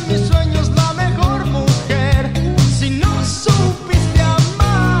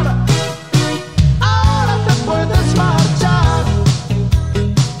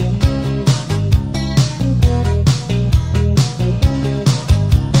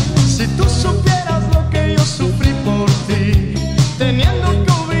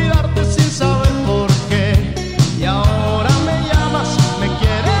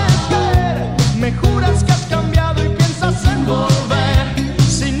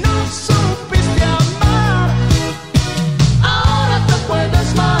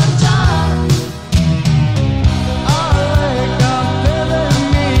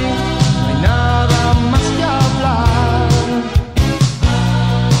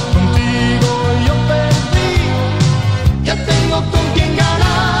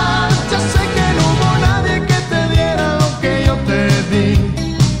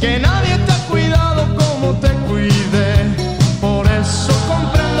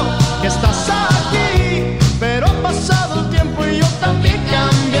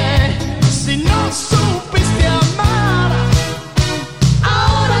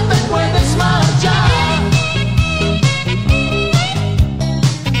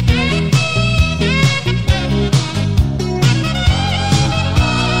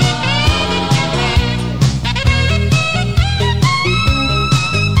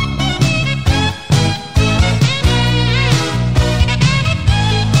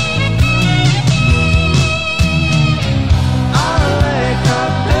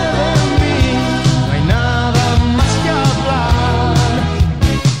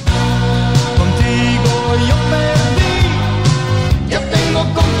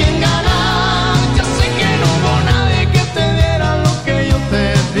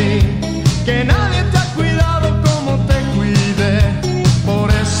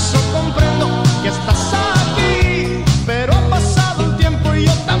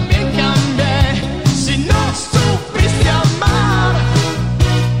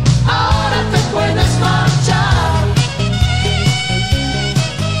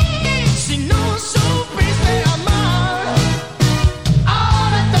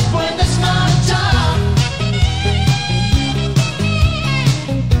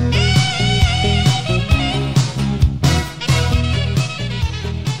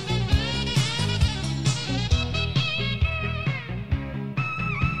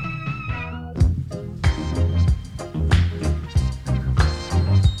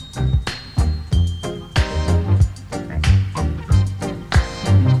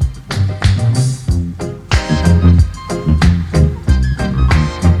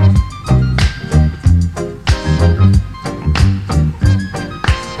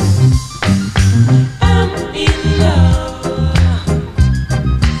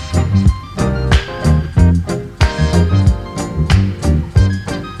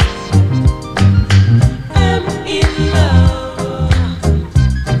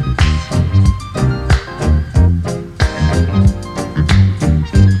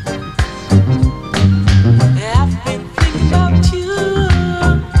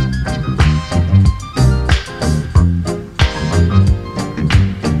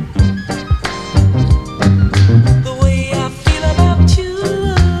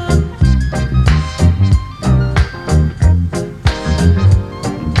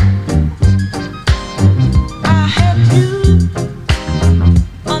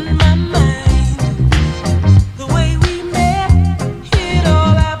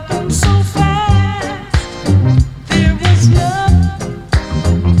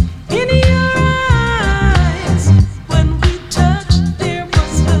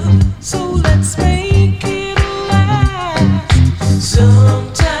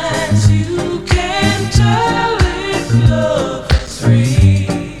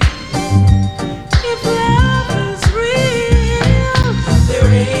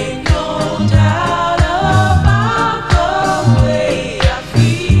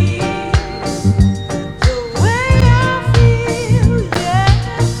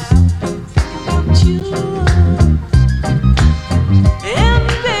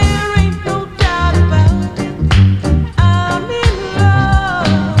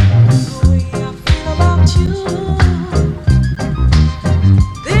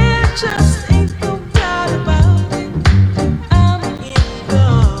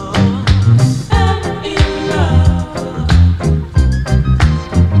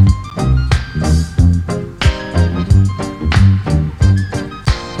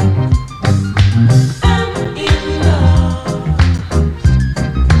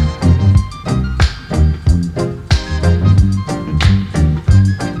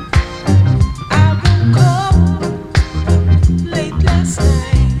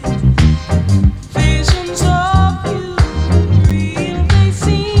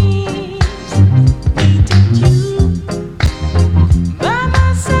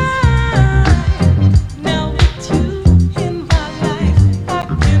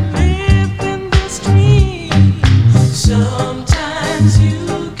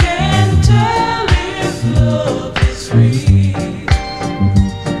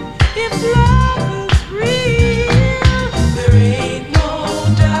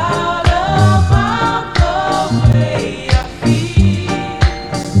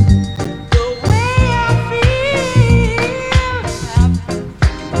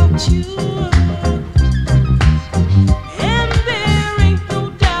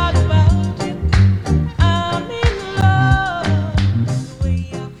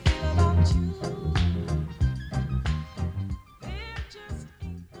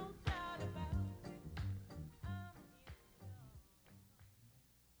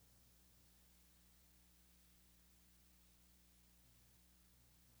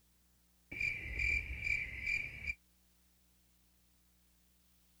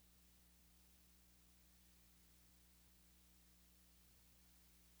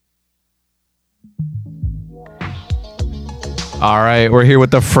All right, we're here with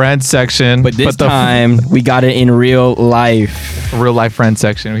the friend section. But this time, we got it in real life. Real life friend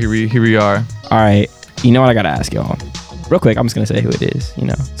section. Here we are. All right. You know what I got to ask y'all? Real quick, I'm just going to say who it is. You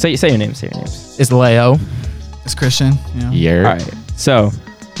know, say your names. It's Léo. It's Christian. Yeah. All right. So,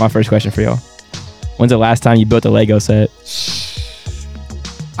 my first question for y'all. When's the last time you built a Lego set?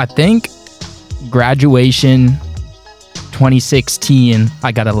 I think graduation 2016,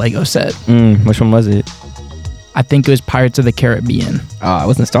 I got a Lego set. Which one was it? I think it was Pirates of the Caribbean. It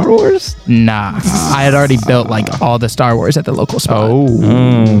wasn't Star Wars? Nah. I had already built like all the Star Wars at the local spot.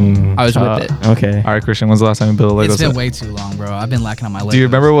 I was with it. Okay. All right, Christian, when's the last time you built a Lego set? It's been way too long, bro. I've been lacking on my Legos. Do you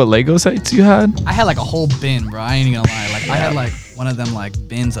remember what Lego sets you had? I had like a whole bin, bro. I ain't even gonna lie. Like I had like one of them like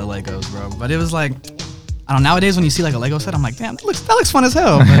bins of Legos, bro. But it was like, I don't know, nowadays when you see like a Lego set, I'm like, damn, that looks fun as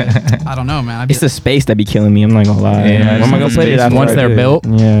hell. But I don't know, man. It's the space that be killing me. I'm not gonna lie. Yeah, where am I gonna put it after once they're built?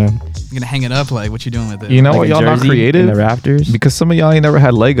 Yeah. You're gonna hang it up, like what you doing with it? You know Like what, a y'all not jersey creative? in the rafters? Because some of y'all ain't never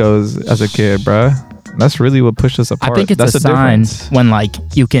had Legos as a kid, bruh. That's really what pushed us apart. I think it's That's a the sign difference. when like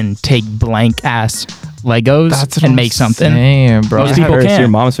you can take blank ass Legos and make something. Saying, bro. Most people can't. Your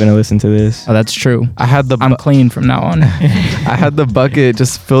mom's gonna listen to this. Oh, that's true. I'm clean from now on. I had the bucket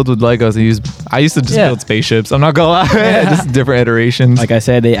just filled with Legos. I used to just build spaceships. I'm not gonna lie. Just different iterations. Like I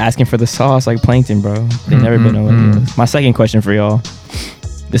said, they asking for the sauce like Plankton, bro. They never been no Legos. My second question for y'all.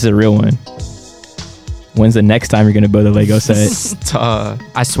 This is a real one. When's the next time you're gonna build a Lego set?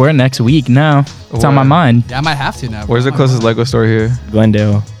 I swear next week now. It's on my mind. Yeah, I might have to now. Where's the closest Lego store here?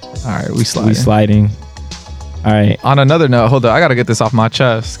 Glendale. All right, we sliding. We sliding. All right. On another note, hold on. I gotta get this off my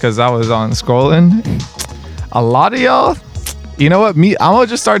chest because I was on scrolling. A lot of y'all, you know what? I'm gonna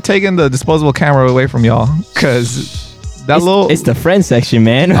just start taking the disposable camera away from y'all because it's the friend section,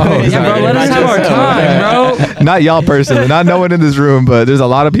 man. Oh, yeah, bro. Let us have our time, bro. Not y'all personally, not no one in this room, but there's a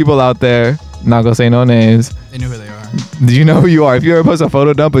lot of people out there. Not gonna say no names. They know who they are. Do you know who you are? If you ever post a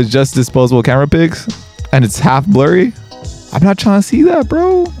photo dump with just disposable camera pics and it's half blurry, I'm not trying to see that,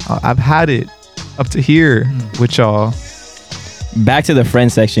 bro. I've had it up to here with y'all. Back to the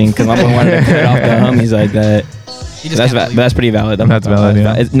friend section because I'm the one that cut off the homies like that. That's pretty valid. That's valid.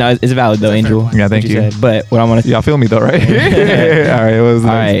 Yeah. It's valid though, Angel. Yeah, thank you. But what I want to y'all feel me though, right? All right. What was all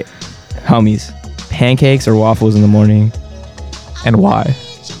right, homies. Pancakes or waffles in the morning, and why?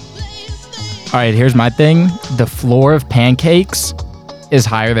 All right, here's my thing. The floor of pancakes is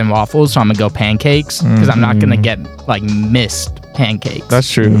higher than waffles, so I'm gonna go pancakes because I'm not gonna get like missed pancakes. That's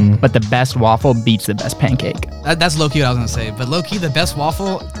true. But the best waffle beats the best pancake. That's low key what I was gonna say. But low key, the best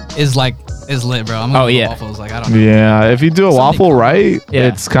waffle is lit, bro. I'm gonna go waffles. Like I don't know. Yeah, if you do a waffle right,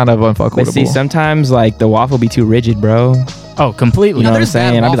 it's kind of unfuckable. But see, sometimes like the waffle be too rigid, bro. Oh, completely. You know what I'm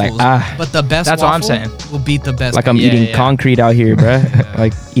saying? I'd be like, But the best That's waffle what I'm saying. will beat the best. Like I'm eating concrete out here, bro.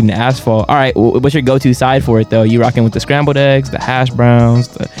 Like eating asphalt. All right, what's your go-to side for it though? You rocking with the scrambled eggs, the hash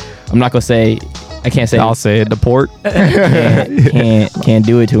browns? I'm not gonna say. I can't say. I'll say it. The pork. Can't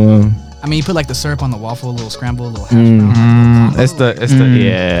do it to him. I mean, you put like the syrup on the waffle, a little scramble, a little hash brown. It's the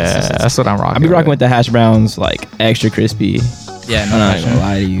yeah. That's what I'm rocking. I'll be rocking with the hash browns like extra crispy. Yeah, I'm not gonna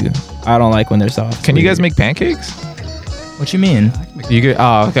lie to you. I don't like when they're soft. Can you guys make pancakes? What you mean? You get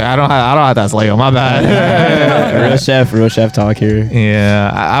okay. I don't have that Lego. My bad. real chef talk here.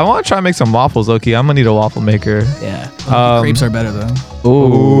 Yeah, I want to try and make some waffles. Okay, I'm gonna need a waffle maker. Yeah, crepes are better though.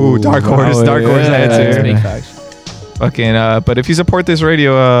 Ooh, dark horse answer. Big facts. Fucking, but if you support this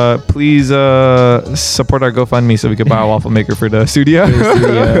radio, please support our GoFundMe so we can buy a waffle maker for the studio.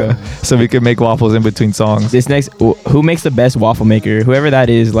 So we can make waffles in between songs. This next, who makes the best waffle maker? Whoever that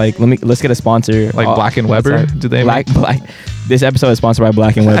is, like, let's get a sponsor. Like Black and Weber? Do they Black? This episode is sponsored by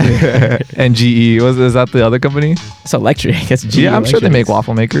Black and Weber. And GE. Is that the other company? It's electric. It's GE. Yeah, I'm sure they make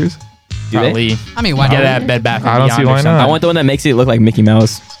waffle makers. Probably. I mean, why get that Bed Bath? I don't see why not. I want the one that makes it look like Mickey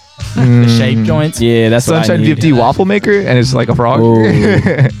Mouse. The shape joints. Yeah, that's Sunshine VFD waffle maker, and it's like a frog.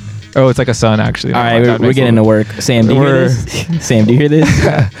 Oh, it's like a sun actually. All right, we're getting to work. Sam, do you hear this? Sam, do you hear this?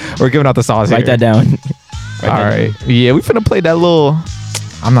 We're giving out the sauce. Write that down. All right. Yeah, we finna play that little.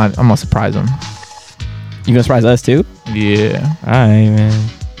 I'm gonna surprise him. You gonna surprise us too? Yeah. All right, man.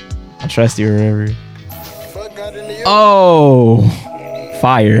 I trust you wherever. Oh,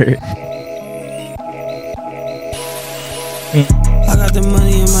 fire. I got the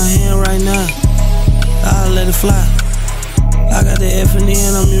money in my hand right now. I'll let it fly. I got the F and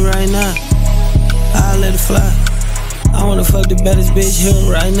N on me right now. I'll let it fly. I wanna fuck the baddest bitch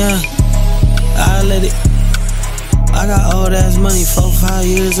here right now. I'll let it. I got old ass money, 4-5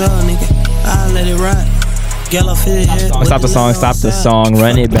 years old, nigga. I'll let it ride. Yellow fitted head. Stop the song. Stop the song.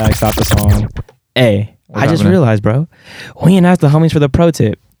 Run it back. Stop the song. Hey, I just realized, bro. We ain't asked the homies for the pro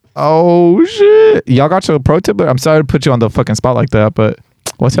tip. Oh shit! Y'all got your pro tip? I'm sorry to put you on the fucking spot like that, but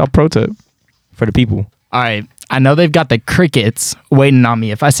what's y'all pro tip for the people? All right, I know they've got the crickets waiting on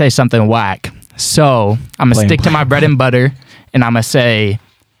me if I say something whack. So I'm gonna stick to my bread and butter, and I'm gonna say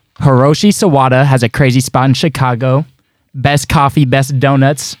Hiroshi Sawada has a crazy spot in Chicago. Best coffee, best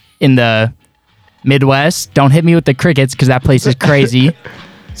donuts in the Midwest. Don't hit me with the crickets because that place is crazy.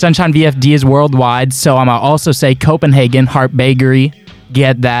 Sunshine VFD is worldwide, so I'm gonna also say Copenhagen, Heart Bakery.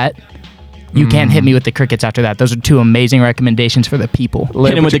 Get that. You can't hit me with the crickets after that. Those are two amazing recommendations for the people.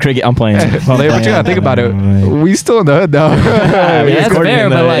 Hit him with the cricket. I'm playing. What you gotta think about it? We still in the hood though. That's fair,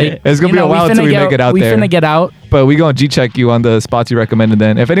 but like, it's gonna be a while until we make it out there. We finna get out. But we gonna G-check you on the spots you recommended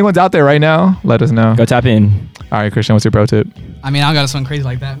then. If anyone's out there right now, let us know. Go tap in. All right, Christian, what's your pro tip? I mean, I don't got something crazy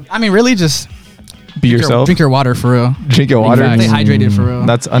like that. I mean, really just be yourself. Drink your water for real. Drink your water. Stay hydrated for real.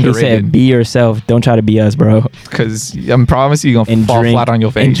 That's underrated. He said, be yourself. Don't try to be us, bro. Because I'm promising you're going to fall flat on your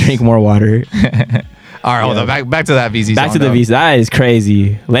face. And drink more water. All right, hold on. Back to that VZ Back to the VZ. That is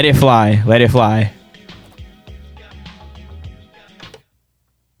crazy. Let it fly. Let it fly.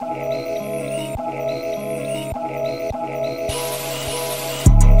 I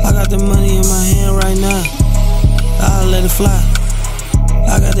got the money in my hand right now. I'll let it fly.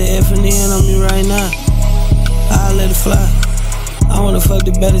 I got the F and N on me right now. I'll let it fly. I wanna fuck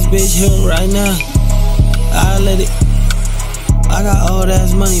the baddest bitch here right now. I'll let it. I got old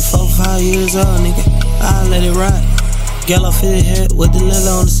ass money, 4-5 years old, nigga. I'll let it ride. Gallo fitted head with the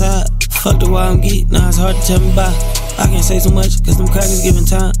leather on the side. Fuck the wild and geek, now it's hard to tell me by. I can't say too much, cause them crackers giving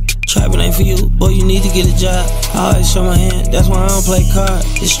time. Trapping ain't for you, boy, you need to get a job. I always show my hand, that's why I don't play cards.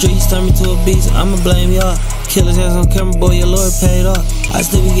 The streets turn me to a beast, I'ma blame y'all. Killers ass on camera, boy, your lord paid off. I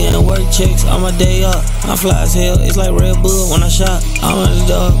still be getting work checks on my day off. I'm fly as hell, it's like Red Bull when I shot. I'm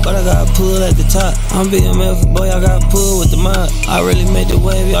underdog, but I got pull at the top. I'm BMF, boy, I got pull with the mob. I really made the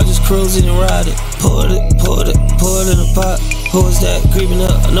wave, y'all just cruising and ride it. Pour it in the pot. Who is that creeping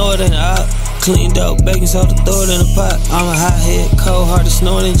up? I know it ain't out. Cleaned up, baking soda, throw it in a pot. I'm a hot head, cold hearted,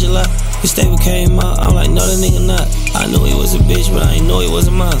 snowing in July. His stable came out, I'm like, no, that nigga not. I knew he was a bitch, but I ain't know he was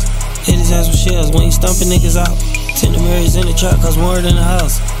a mouse. Hit his ass with shells when he stumping niggas out. Tender Marys in the trap, cost more than the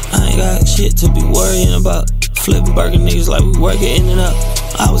house. I ain't got shit to be worrying about. Flipping burger niggas like we working in and out.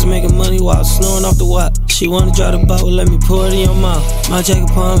 I was making money while I was snoring off the watch. She wanna drive the boat, let me pour it in your mouth. My jacket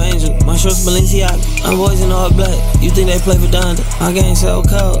Palm Angel, my shorts Balenciaga. I'm boys in all black, you think they play for Donda. My game so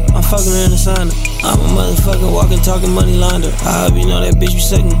cold, I'm fucking her in the sauna. I'm a motherfucking walking, talking money launder. I hope you know that bitch be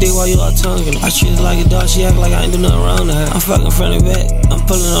sucking dick while you all tonguing. I treat her like a dog, she act like I ain't do nothing wrong to her. I'm fucking front and back, I'm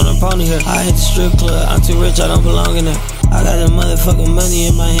pulling on her pony hair. I hit the strip club, I'm too rich, I don't belong in there. I got that motherfucking money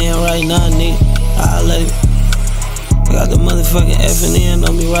in my hand right now, nigga. I'll let it. I got the motherfucking F and N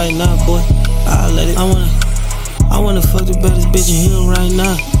on me right now, boy. I'll let it. I wanna fuck the baddest bitch in here right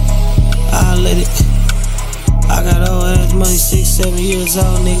now. I'll let it. I got old ass money, 6-7 years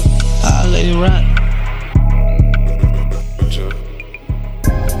old, nigga. I'll let it rock.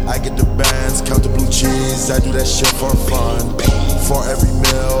 I get the bands, count the blue cheese. I do that shit for fun. For every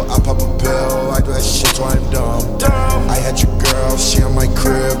meal, I pop a pill. I do that shit till I'm dumb. I had your girl, she on my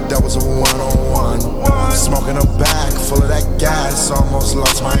crib. That was a one-on-one. I'm smoking a bag full of that gas. Almost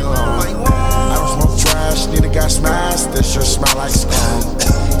lost my lung. I don't smoke trash, need a gas mask. This sure smell like skunk.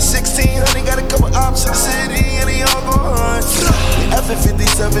 1600, got a couple ops in the city, and they all go hunt.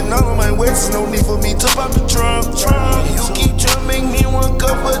 F-57 all on my waist, no need for me to pop the trunk. You keep trying to make me one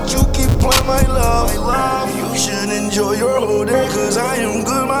cup, but you keep playing my love. You should enjoy your whole day, cause I am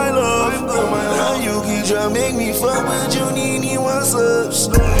good, my love. Now you keep trying to make me fuck, but you need me one subs.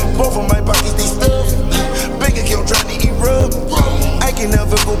 Both of my pockets, they stuffed. Bank account trying to erupt. I can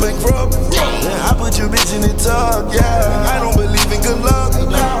never go bankrupt. I put your bitch in the tub, yeah. I don't believe in good luck.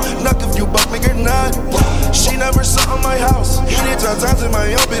 Knock if you buck, make her nut. She never saw my house. Anytime times in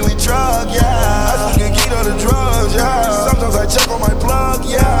my own Billy truck, yeah. I fucking get on the drugs, yeah. Sometimes I check on my plug,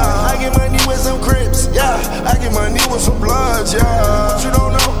 yeah. I get money with some crips, yeah. I get money with some bloods, yeah. But you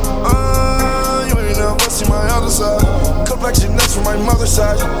don't know, you ain't never see my other side. Complexion next from my mother's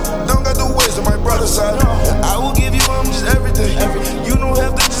side. Don't got the ways of my brother's side. I will give you just everything. You don't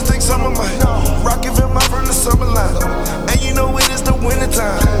have to just take some of mine. Rockin' from my from the summer line. And you know it is the winter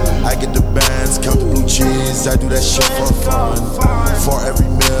time. I get the bands, count the blue cheese. I do that shit for fun. For every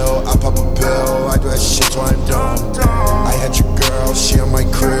meal, I pop a pill. I do that shit till I'm dumb. I had your girl, she on my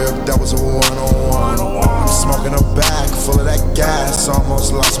crib. That was a one-on-one. I'm smoking a bag full of that gas.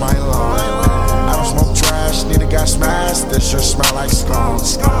 Almost lost my lung. I don't smoke trash, need a gas mask. This sure smell like skunk.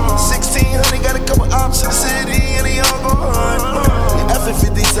 1600, got a couple ops in the city, and they all go hunt.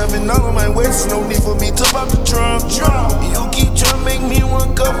 F-57 all on my waist, no need for me to pop the trunk. You keep trying tryna make me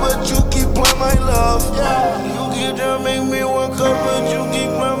one cup, but you keep playing my love. You keep tryna make me one cup, but you keep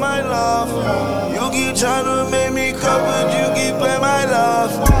playing my love. You keep tryna make me cup, but you keep playing my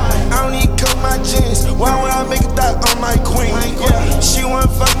love. I don't need cut my jeans. Why would I make a thought on my queen? She wanna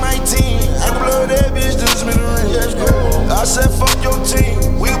fuck my team. I can blow that bitch to spin the ring. I said fuck your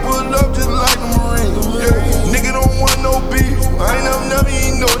team. We pull up just like the Marine. Nigga don't want no beef. I ain't never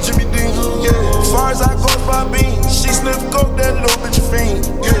eat no Jimmy Dean. As far as I go for beans, she sniff coke, that little bitch a fiend.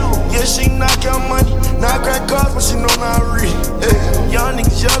 Yeah, she knock out money. Not crack cars, but she know not read. Y'all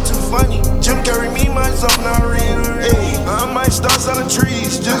niggas, y'all too funny. Jim carry me myself, not read. I might start selling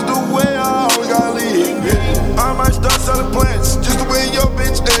trees, just the way I always gotta leave. I might start selling plants, just the way your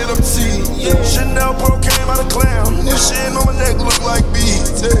bitch ate up seed. Chanel Pro came out of clown. This shit on my neck look like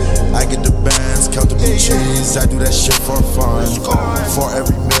beads. I get the bands, count the blue cheese. I do that shit for fun. For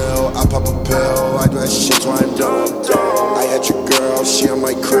every meal, I pop a pill. I do that shit till I'm done. I had your girl, she on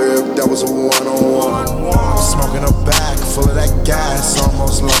my crib. That was a one-on-one. Smoking a bag full of that gas,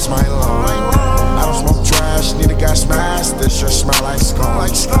 almost lost my lung. I don't smoke trash, need a guy smash. This shit smell like scum.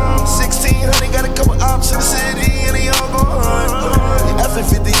 1600, got a couple ops in the city, and they all gon' hunt.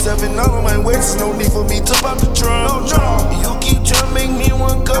 F-57 on my waist, no need for me to pop the trunk. You keep tryna make me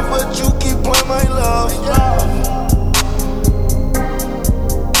one cup, but you keep playing my love.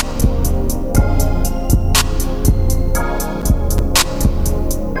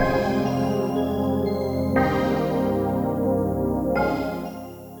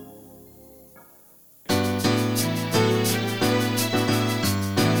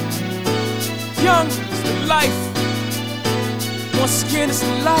 Young is the life. Once again, it's the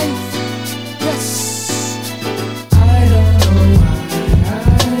life. Yes. I don't know why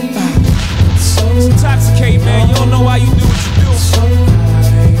I'm so intoxicated, man. You don't know why you do what you do. So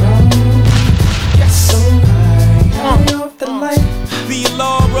yes. So high off the light. The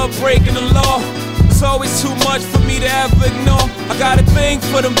law of breaking the law. It's always too much for me to ever ignore. I got a thing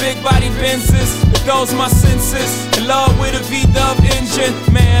for them big body Benzes. It goes my senses. In love with a V-dub engine.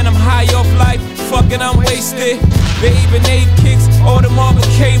 Man, I'm high off life. Fucking, I'm wasted. Babe and 8 kicks, all the Marvin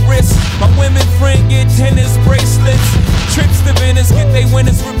K wrists. My women friend get tennis bracelets. Trips to Venice, get they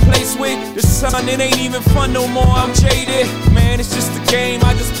winners replaced with. The sun, it ain't even fun no more, I'm jaded. Man, it's just a game,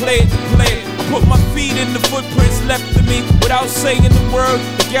 I just play it to play it. I put my feet in the footprints left of me. Without saying the word,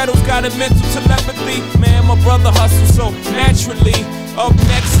 the ghetto's got a mental telepathy. Man, my brother hustles so naturally. Up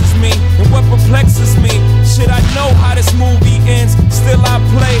next is me, and what perplexes me, shit, I know how this movie ends, still I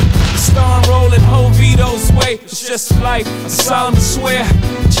play the star and roll in Jovito's way. It's just life, I solemnly swear.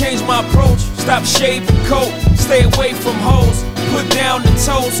 Change my approach, stop shaving coat, stay away from hoes, put down the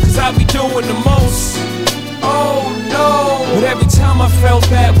toast, cause I be doing the most. Oh no, but every time I felt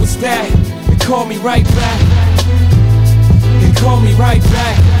that was that, they call me right back. They call me right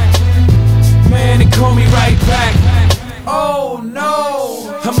back. Man, they call me right back. Oh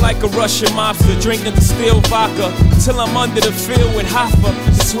no! I'm like a Russian mobster drinking distilled vodka till I'm under the field with Hoffa.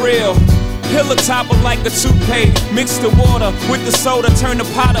 It's real. Peel a topper like a toupee. Mix the water with the soda, turn the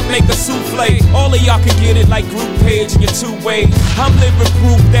pot up, make a souffle. All of y'all can get it like group page in your 2 ways. I'm living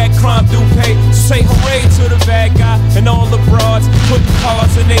proof that crime do pay. So say hooray to the bad guy and all the broads. Putting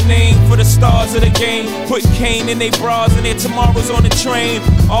cards in their name for the stars of the game. Putting cane in their bras and their tomorrows on the train.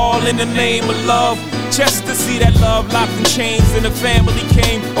 All in the name of love. Just to see that love locked in chains, and the family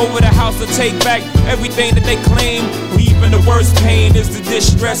came over the house to take back everything that they claim. Even the worst pain is the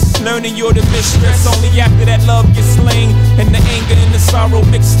distress, learning you're the mistress. Only after that love gets slain, and the anger and the sorrow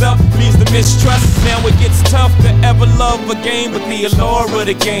mixed up leaves the mistrust. Now it gets tough to ever love again, but the allure of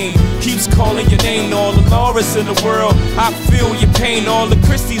the game keeps calling your name. All the Lauras in the world, I feel your pain. All the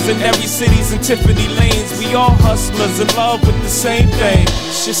Christies in every city's and Tiffany lanes. We all hustlers in love with the same thing.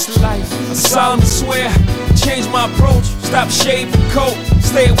 It's just life, I solemnly swear. Change my approach, stop shaving coat,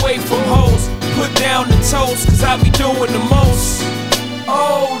 stay away from hoes, put down the toast, cause I be doing the most.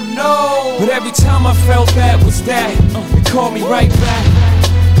 Oh no! But every time I felt that was that, they call me right back.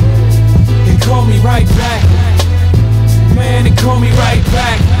 They call me right back. Man, they call me right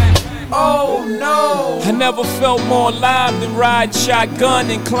back. Oh no! I never felt more alive than riding shotgun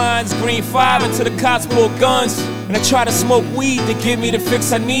in Klein's Green 5 into the cops pull guns. And I try to smoke weed to give me the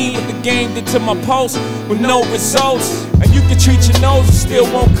fix I need, but the game did to my pulse with no results. And you can treat your nose, it still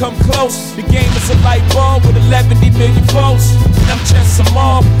won't come close. The game is a light bulb with 11 million volts. And I'm just some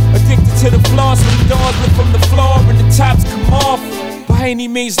off, addicted to the floss. When the doors lift from the floor and the tops come off. By any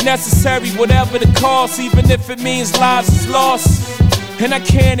means necessary, whatever the cost, even if it means lives is lost. And I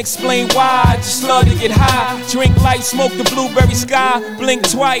can't explain why, I just love to get high. Drink light, smoke the blueberry sky, blink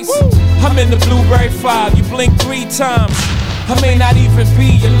twice. I'm in the blueberry 5, you blink 3 times. I may not even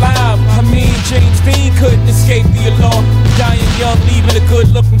be alive. I mean, James Dean couldn't escape the alarm. Dying young, leaving a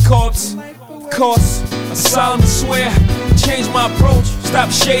good-looking corpse. Of course, I solemnly swear, change my approach.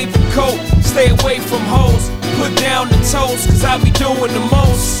 Stop shaving coat, stay away from hoes. Put down the toast, cause I be doing the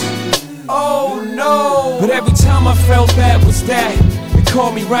most. Oh no. But every time I felt that was that, it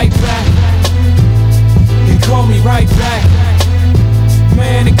called me right back. It called me right back.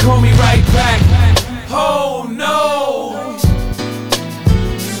 Man, it called me right back. Oh no.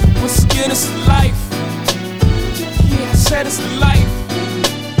 Once again, it's life. Yeah, I said it's life.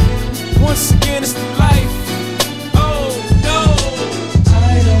 Once again, it's life. Oh no. I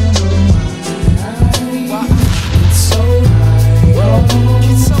don't know why it's so high.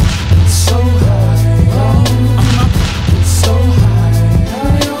 It's so high. It's so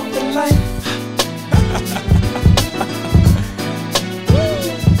high on the life.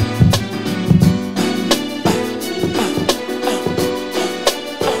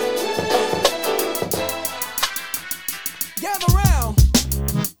 Gather round.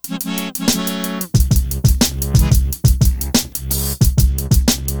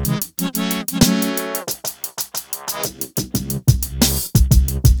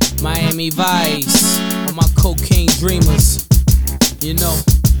 Miami Vice, all my cocaine dreamers, you know,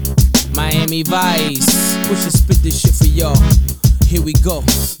 Miami Vice, push and spit this shit for y'all. Here we go.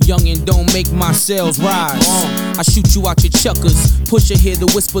 Youngin' don't make my sales rise. I shoot you out your chuckers. Push hear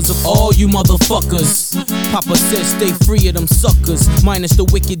the whispers of all you motherfuckers. Papa says stay free of them suckers. Minus the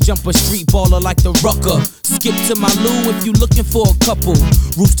wicked jumper, street baller like the rucker. Skip to my loo if you looking for a couple.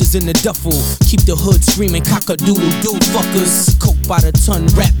 Roosters in the duffel. Keep the hood screaming cock-a-doodle-doo fuckers. Coke by the ton,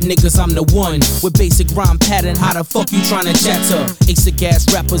 rap niggas, I'm the one. With basic rhyme pattern, how the fuck you tryna chatter? Asic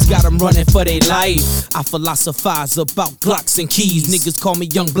ass rappers got them running for their life. I philosophize about Glocks and keys. Niggas call me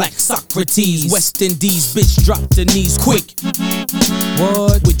young black Socrates. West Indies, bitch, drop the knees quick.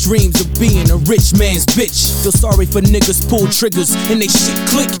 What? With dreams of being a rich man's bitch. Feel sorry for niggas pull triggers and they shit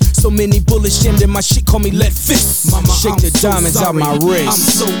click. So many bullets jammed in my shit, call me lead fist. Mama, shake the diamonds out my wrist. I'm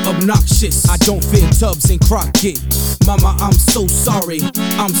so obnoxious, I don't fear Tubbs and Crockett. Mama, I'm so sorry,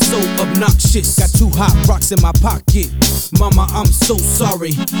 I'm so obnoxious. Got 2 hot rocks in my pocket. Mama, I'm so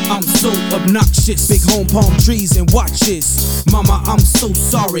sorry, I'm so obnoxious. Big home palm trees and watches. Mama, I'm so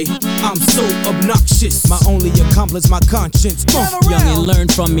sorry, I'm so obnoxious. My only accomplice, my conscience. Young and learn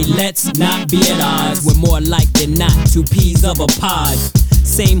from me, let's not be at odds. We're more like than not 2 peas of a pod.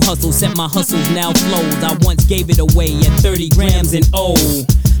 Same hustle, set my hustles now flows. I once gave it away at 30 grams and oh.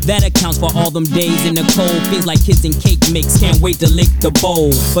 That accounts for all them days in the cold. Feels like kids and cake mix, can't wait to lick the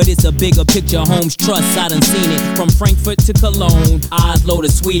bowl. But it's a bigger picture, Holmes Trust, I done seen it. From Frankfurt to Cologne, Oslo to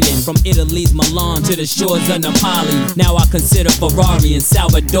Sweden. From Italy's Milan to the shores of Napoli. Now I consider Ferrari and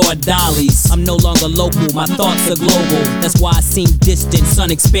Salvador Dali's. I'm no longer local, my thoughts are global. That's why I seem distant, son,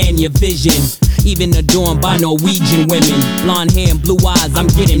 expand your vision. Even adorned by Norwegian women. Blonde hair and blue eyes, I'm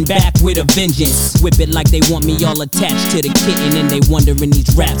getting back with a vengeance. Whip it like they want me all attached to the kitten. And they wondering these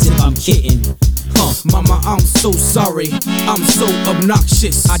raps if I'm kidding. Mama, I'm so sorry, I'm so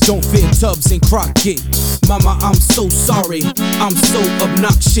obnoxious. I don't fear Tubbs and Crockett. Mama, I'm so sorry, I'm so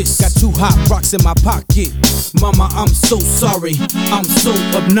obnoxious. Got 2 hot rocks in my pocket. Mama, I'm so sorry, I'm so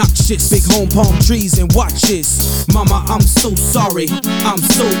obnoxious. Big home palm trees and watches. Mama, I'm so sorry, I'm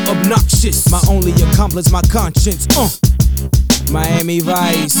so obnoxious. My only accomplice, my conscience. Miami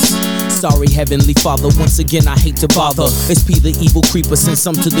Vice. Sorry, Heavenly Father, once again I hate to bother. It's P the evil creeper, send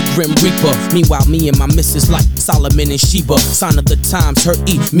some to the Grim Reaper. Meanwhile, me and my missus like Solomon and Sheba. Sign of the times, her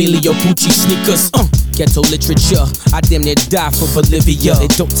Emilio Pucci sneakers. Ghetto literature, I damn near die for Bolivia.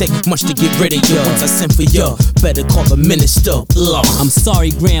 It don't take much to get rid of ya. Once I send for ya, better call the minister. Ugh. I'm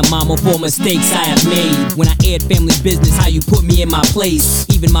sorry, grandmama, for mistakes I have made. When I aired family business, how you put me in my place.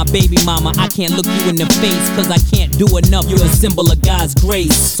 Even my baby mama, I can't look you in the face, cause I can't do enough. You're a symbol of God's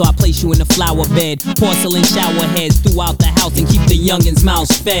grace. So I place you in the flower bed, porcelain shower heads throughout the house and keep the youngins'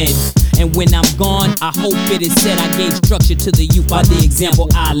 mouths fed. And when I'm gone, I hope it is said I gave structure to the youth by the example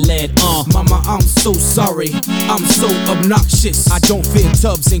I led. Mama, I'm so sorry, I'm so obnoxious. I don't fear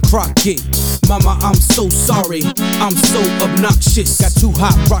Tubbs and Crockett. Mama, I'm so sorry, I'm so obnoxious. Got 2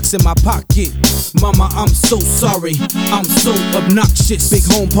 hot rocks in my pocket. Mama, I'm so sorry, I'm so obnoxious. Big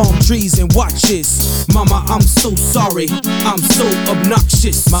home palm trees and watches. Mama, I'm so sorry, I'm so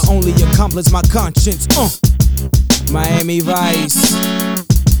obnoxious. My only accomplice, my conscience. Miami Vice.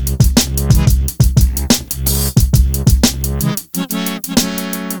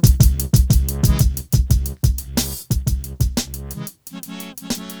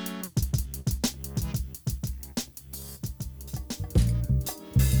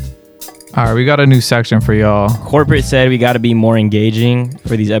 All right, we got a new section for y'all. Corporate said we got to be more engaging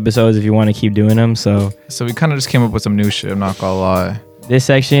for these episodes if you want to keep doing them. So we kind of just came up with some new shit. I'm not gonna lie. This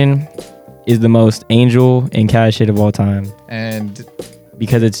section is the most Angel and Cas shit of all time, and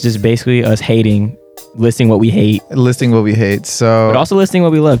because it's just basically us listing what we hate, So, but also listing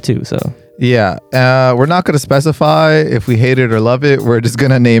what we love too. So. Yeah, we're not going to specify if we hate it or love it. We're just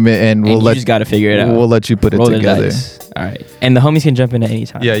going to name it, and you just got to figure it out. We'll let you put Roll it together. All right, and the homies can jump in at any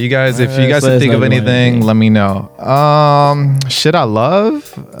time. Yeah, you guys, if you guys think of anything, let me know. Shit I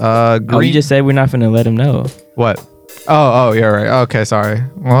love? Green. You just said we're not going to let them know. What? Oh, you're right. Okay, sorry.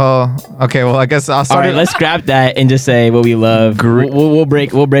 Well, I guess I'll start. All right, let's scrap that and just say what we love. We'll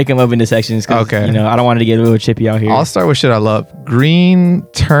break them up into sections. Okay. You know, I don't want to get a little chippy out here. I'll start with shit I love. Green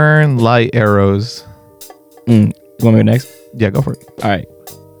turn light arrows. You want me to go next? Yeah, go for it. All right.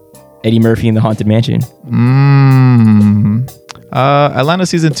 Eddie Murphy in the Haunted Mansion. Atlanta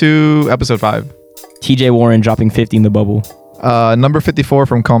season 2, episode 5. TJ Warren dropping 50 in the bubble. Number 54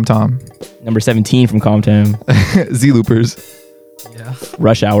 from Calm Tom. Number 17 from Calm Tom. Z Loopers. Yeah.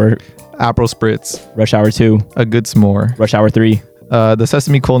 Rush Hour. April Spritz. Rush Hour 2. A Good S'more. Rush Hour 3. The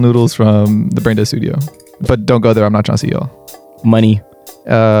Sesame Cold Noodles from the Brain Dead Studio. But don't go there. I'm not trying to see y'all. Money.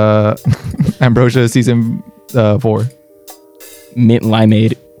 Ambrosia season 4. Mint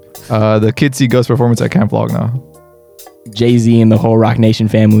Limeade. The Kids See Ghost performance at Camp Vlog now. Jay-Z and the whole Rock Nation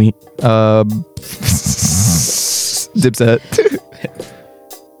family. Dipset.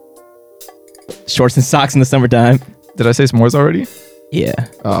 Shorts and socks in the summertime. Did I say s'mores already? Yeah.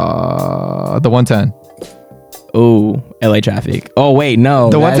 The 110. Oh, LA traffic. Oh wait, no.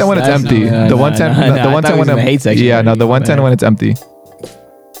 The 110 when it's empty. The 110. The 110 when the hate section. Yeah, no. The 110 when it's empty.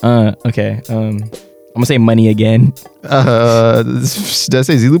 Okay. I'm gonna say money again. Did I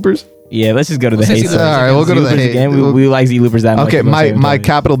say Z Loopers? Yeah, let's just go to the hate section. All right, we'll go to the hate again. We like Z Loopers that much. Okay, my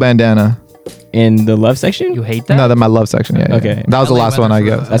capital bandana. In the love section? You hate that? No, that's my love section. Yeah. Okay. That was the last one, I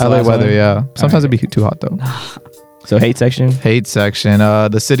guess. That's LA weather. Yeah. Sometimes it'd be too hot though. So hate section.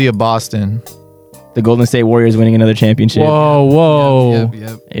 The city of Boston. The Golden State Warriors winning another championship. Whoa.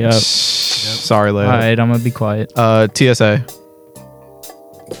 Yep. Sorry, Leo. All right, I'm gonna be quiet. TSA.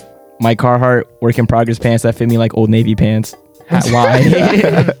 My Carhartt work in progress pants that fit me like Old Navy pants. Why?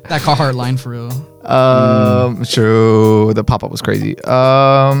 That Carhartt line for real. True. The pop-up was crazy.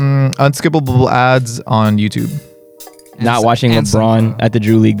 Unskippable ads on YouTube. Not watching LeBron at the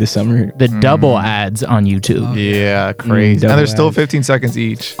Drew League this summer. The double ads on YouTube. Yeah, crazy. And there's still 15 seconds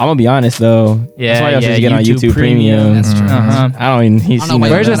each. I'm gonna be honest though. Yeah, that's why y'all should get on YouTube Premium. That's true. I don't even.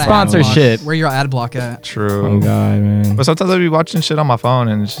 Where's the sponsorship? Where your ad block at? True. Oh god, man. But sometimes I'll be watching shit on my phone,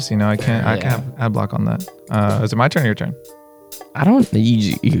 and it's just I can't have ad block on that. Is it my turn or your turn? I don't.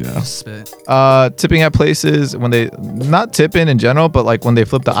 You go. Spit. Tipping at places when they not tipping in general, but like when they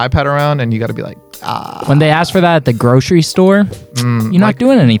flip the iPad around and you got to be like, When they ask for that at the grocery store, you're not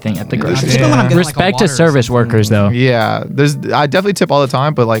doing anything at the grocery store. Respect to service workers, though. Yeah, I definitely tip all the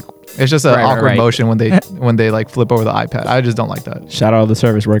time, but like it's just an awkward motion when they like flip over the iPad. I just don't like that. Shout out to the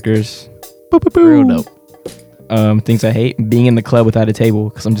service workers. Real dope. Things I hate: being in the club without a table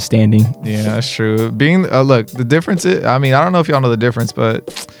because I'm just standing. Yeah, that's true. Look, the difference is, I don't know if y'all know the difference,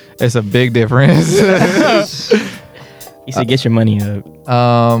 but it's a big difference. He said, "Get your money up."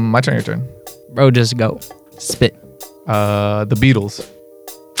 My turn. Your turn. Bro, just go. Spit. The Beatles.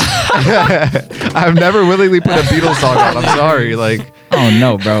 I've never willingly put a Beatles song on. I'm sorry. Like, oh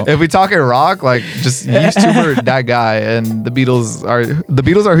no, bro. If we talking rock, like just Yeast Tumor, that guy, and the Beatles are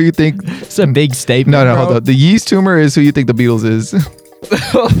who you think. It's a big statement. No, hold on. The Yeast Tumor is who you think the Beatles is.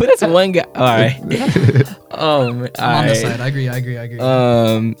 That's one guy. All right. I'm on this side. I agree.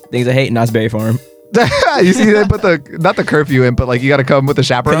 Things I hate: Knott's Berry Farm. You see, they put not the curfew in, but like you got to come with a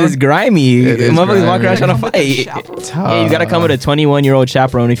chaperone. It's grimy. Motherfuckers walk around trying to fight. Yeah, you got to come with a 21-year-old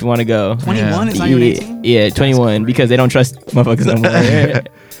chaperone if you want to go. 21? It's not even 18? Yeah, 21 because they don't trust motherfuckers no more.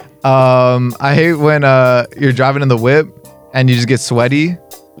 I hate when you're driving in the whip and you just get sweaty.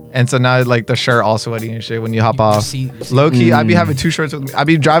 And so now like the shirt all sweaty and shit when you hop off. Low key, I'd be having two shirts with me. I'd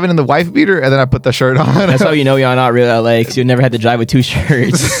be driving in the wife beater and then I put the shirt on. That's how you know y'all not real LA because you never had to drive with two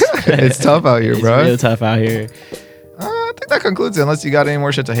shirts. It's tough out here, bro. It's real tough out here. I think that concludes it unless you got any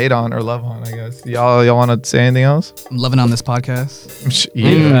more shit to hate on or love on, I guess. Y'all want to say anything else? I'm loving on this podcast.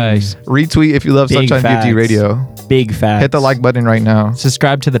 Yeah. Nice. Retweet if you love Big Sunshine VFD Radio. Big facts. Hit the like button right now.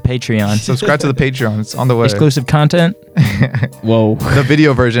 Subscribe to the Patreon. Subscribe to the Patreon. It's on the way. Exclusive content. Whoa. The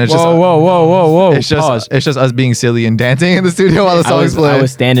video version. It's Whoa. It's just us being silly and dancing in the studio while the song's playing. I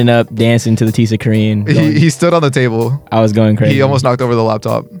was standing up dancing to the Tisa Korean. He stood on the table. I was going crazy. He almost knocked over the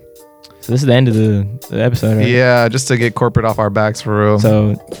laptop. So this is the end of the episode, right? Yeah, just to get corporate off our backs for real.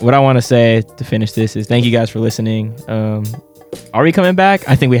 So what I want to say to finish this is thank you guys for listening. Are we coming back?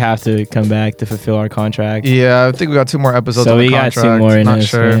 I think we have to come back to fulfill our contract. Yeah, I think we got 2 more episodes on the contract. So we got 2 more in Not us,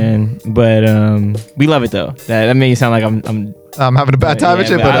 sure. man. But we love it though. That made it sound like I'm having a bad time and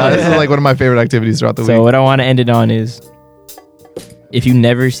shit, but this is like one of my favorite activities throughout the week. So what I want to end it on is, if you've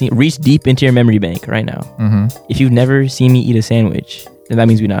never seen, reach deep into your memory bank right now. Mm-hmm. If you've never seen me eat a sandwich, then that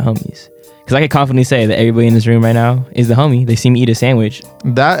means we're not homies. Because I can confidently say that everybody in this room right now is the homie. They see me eat a sandwich.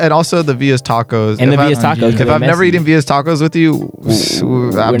 That and also the Via's Tacos. And the Via's Tacos. If I've never eaten Via's Tacos with you,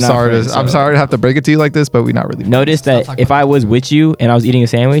 I'm sorry to have to break it to you like this, but we're not really. Notice that if I was with you and I was eating a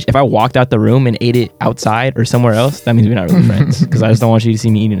sandwich, if I walked out the room and ate it outside or somewhere else, that means we're not really friends. Because I just don't want you to see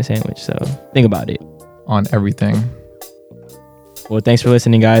me eating a sandwich. So think about it. On everything. Well, thanks for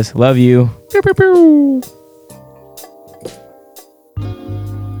listening, guys. Love you. Pew, pew, pew.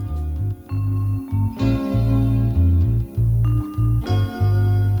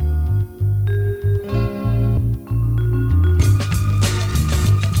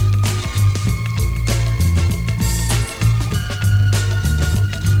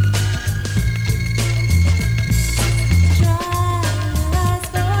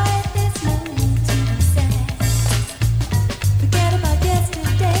 Forget about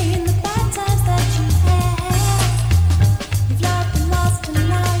yesterday and the bad times that you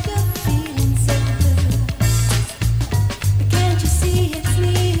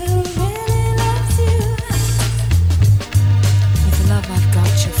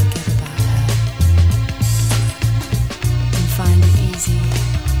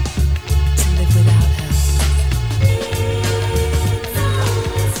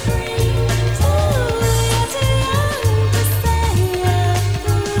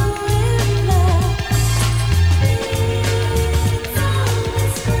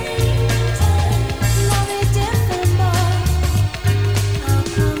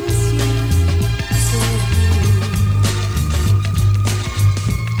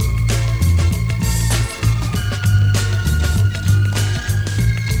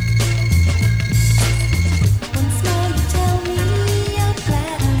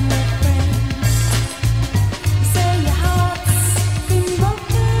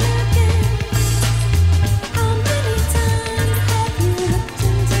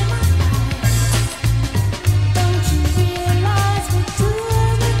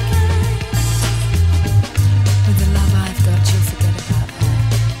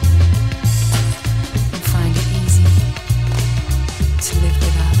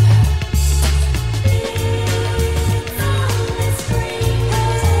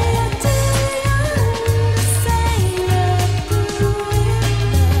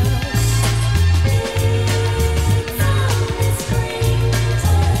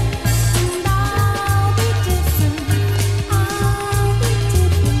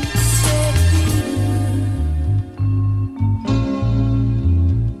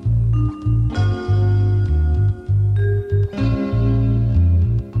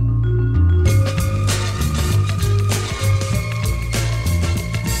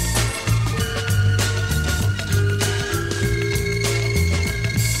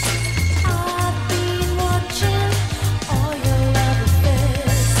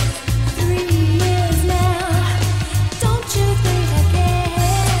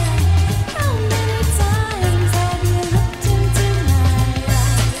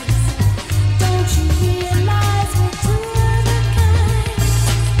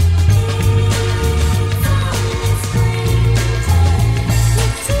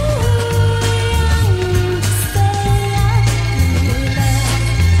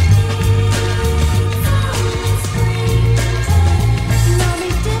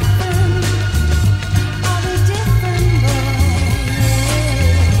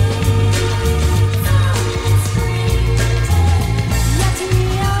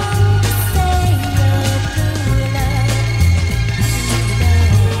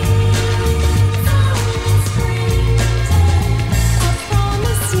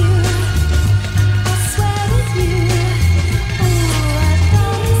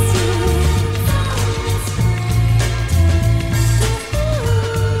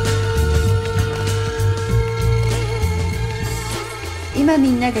今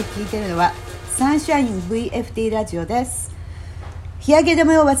みんなが聞いてるのはサンシャイン VFD ラジオです。日焼け止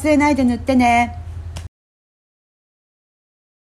めを忘れないで塗ってね。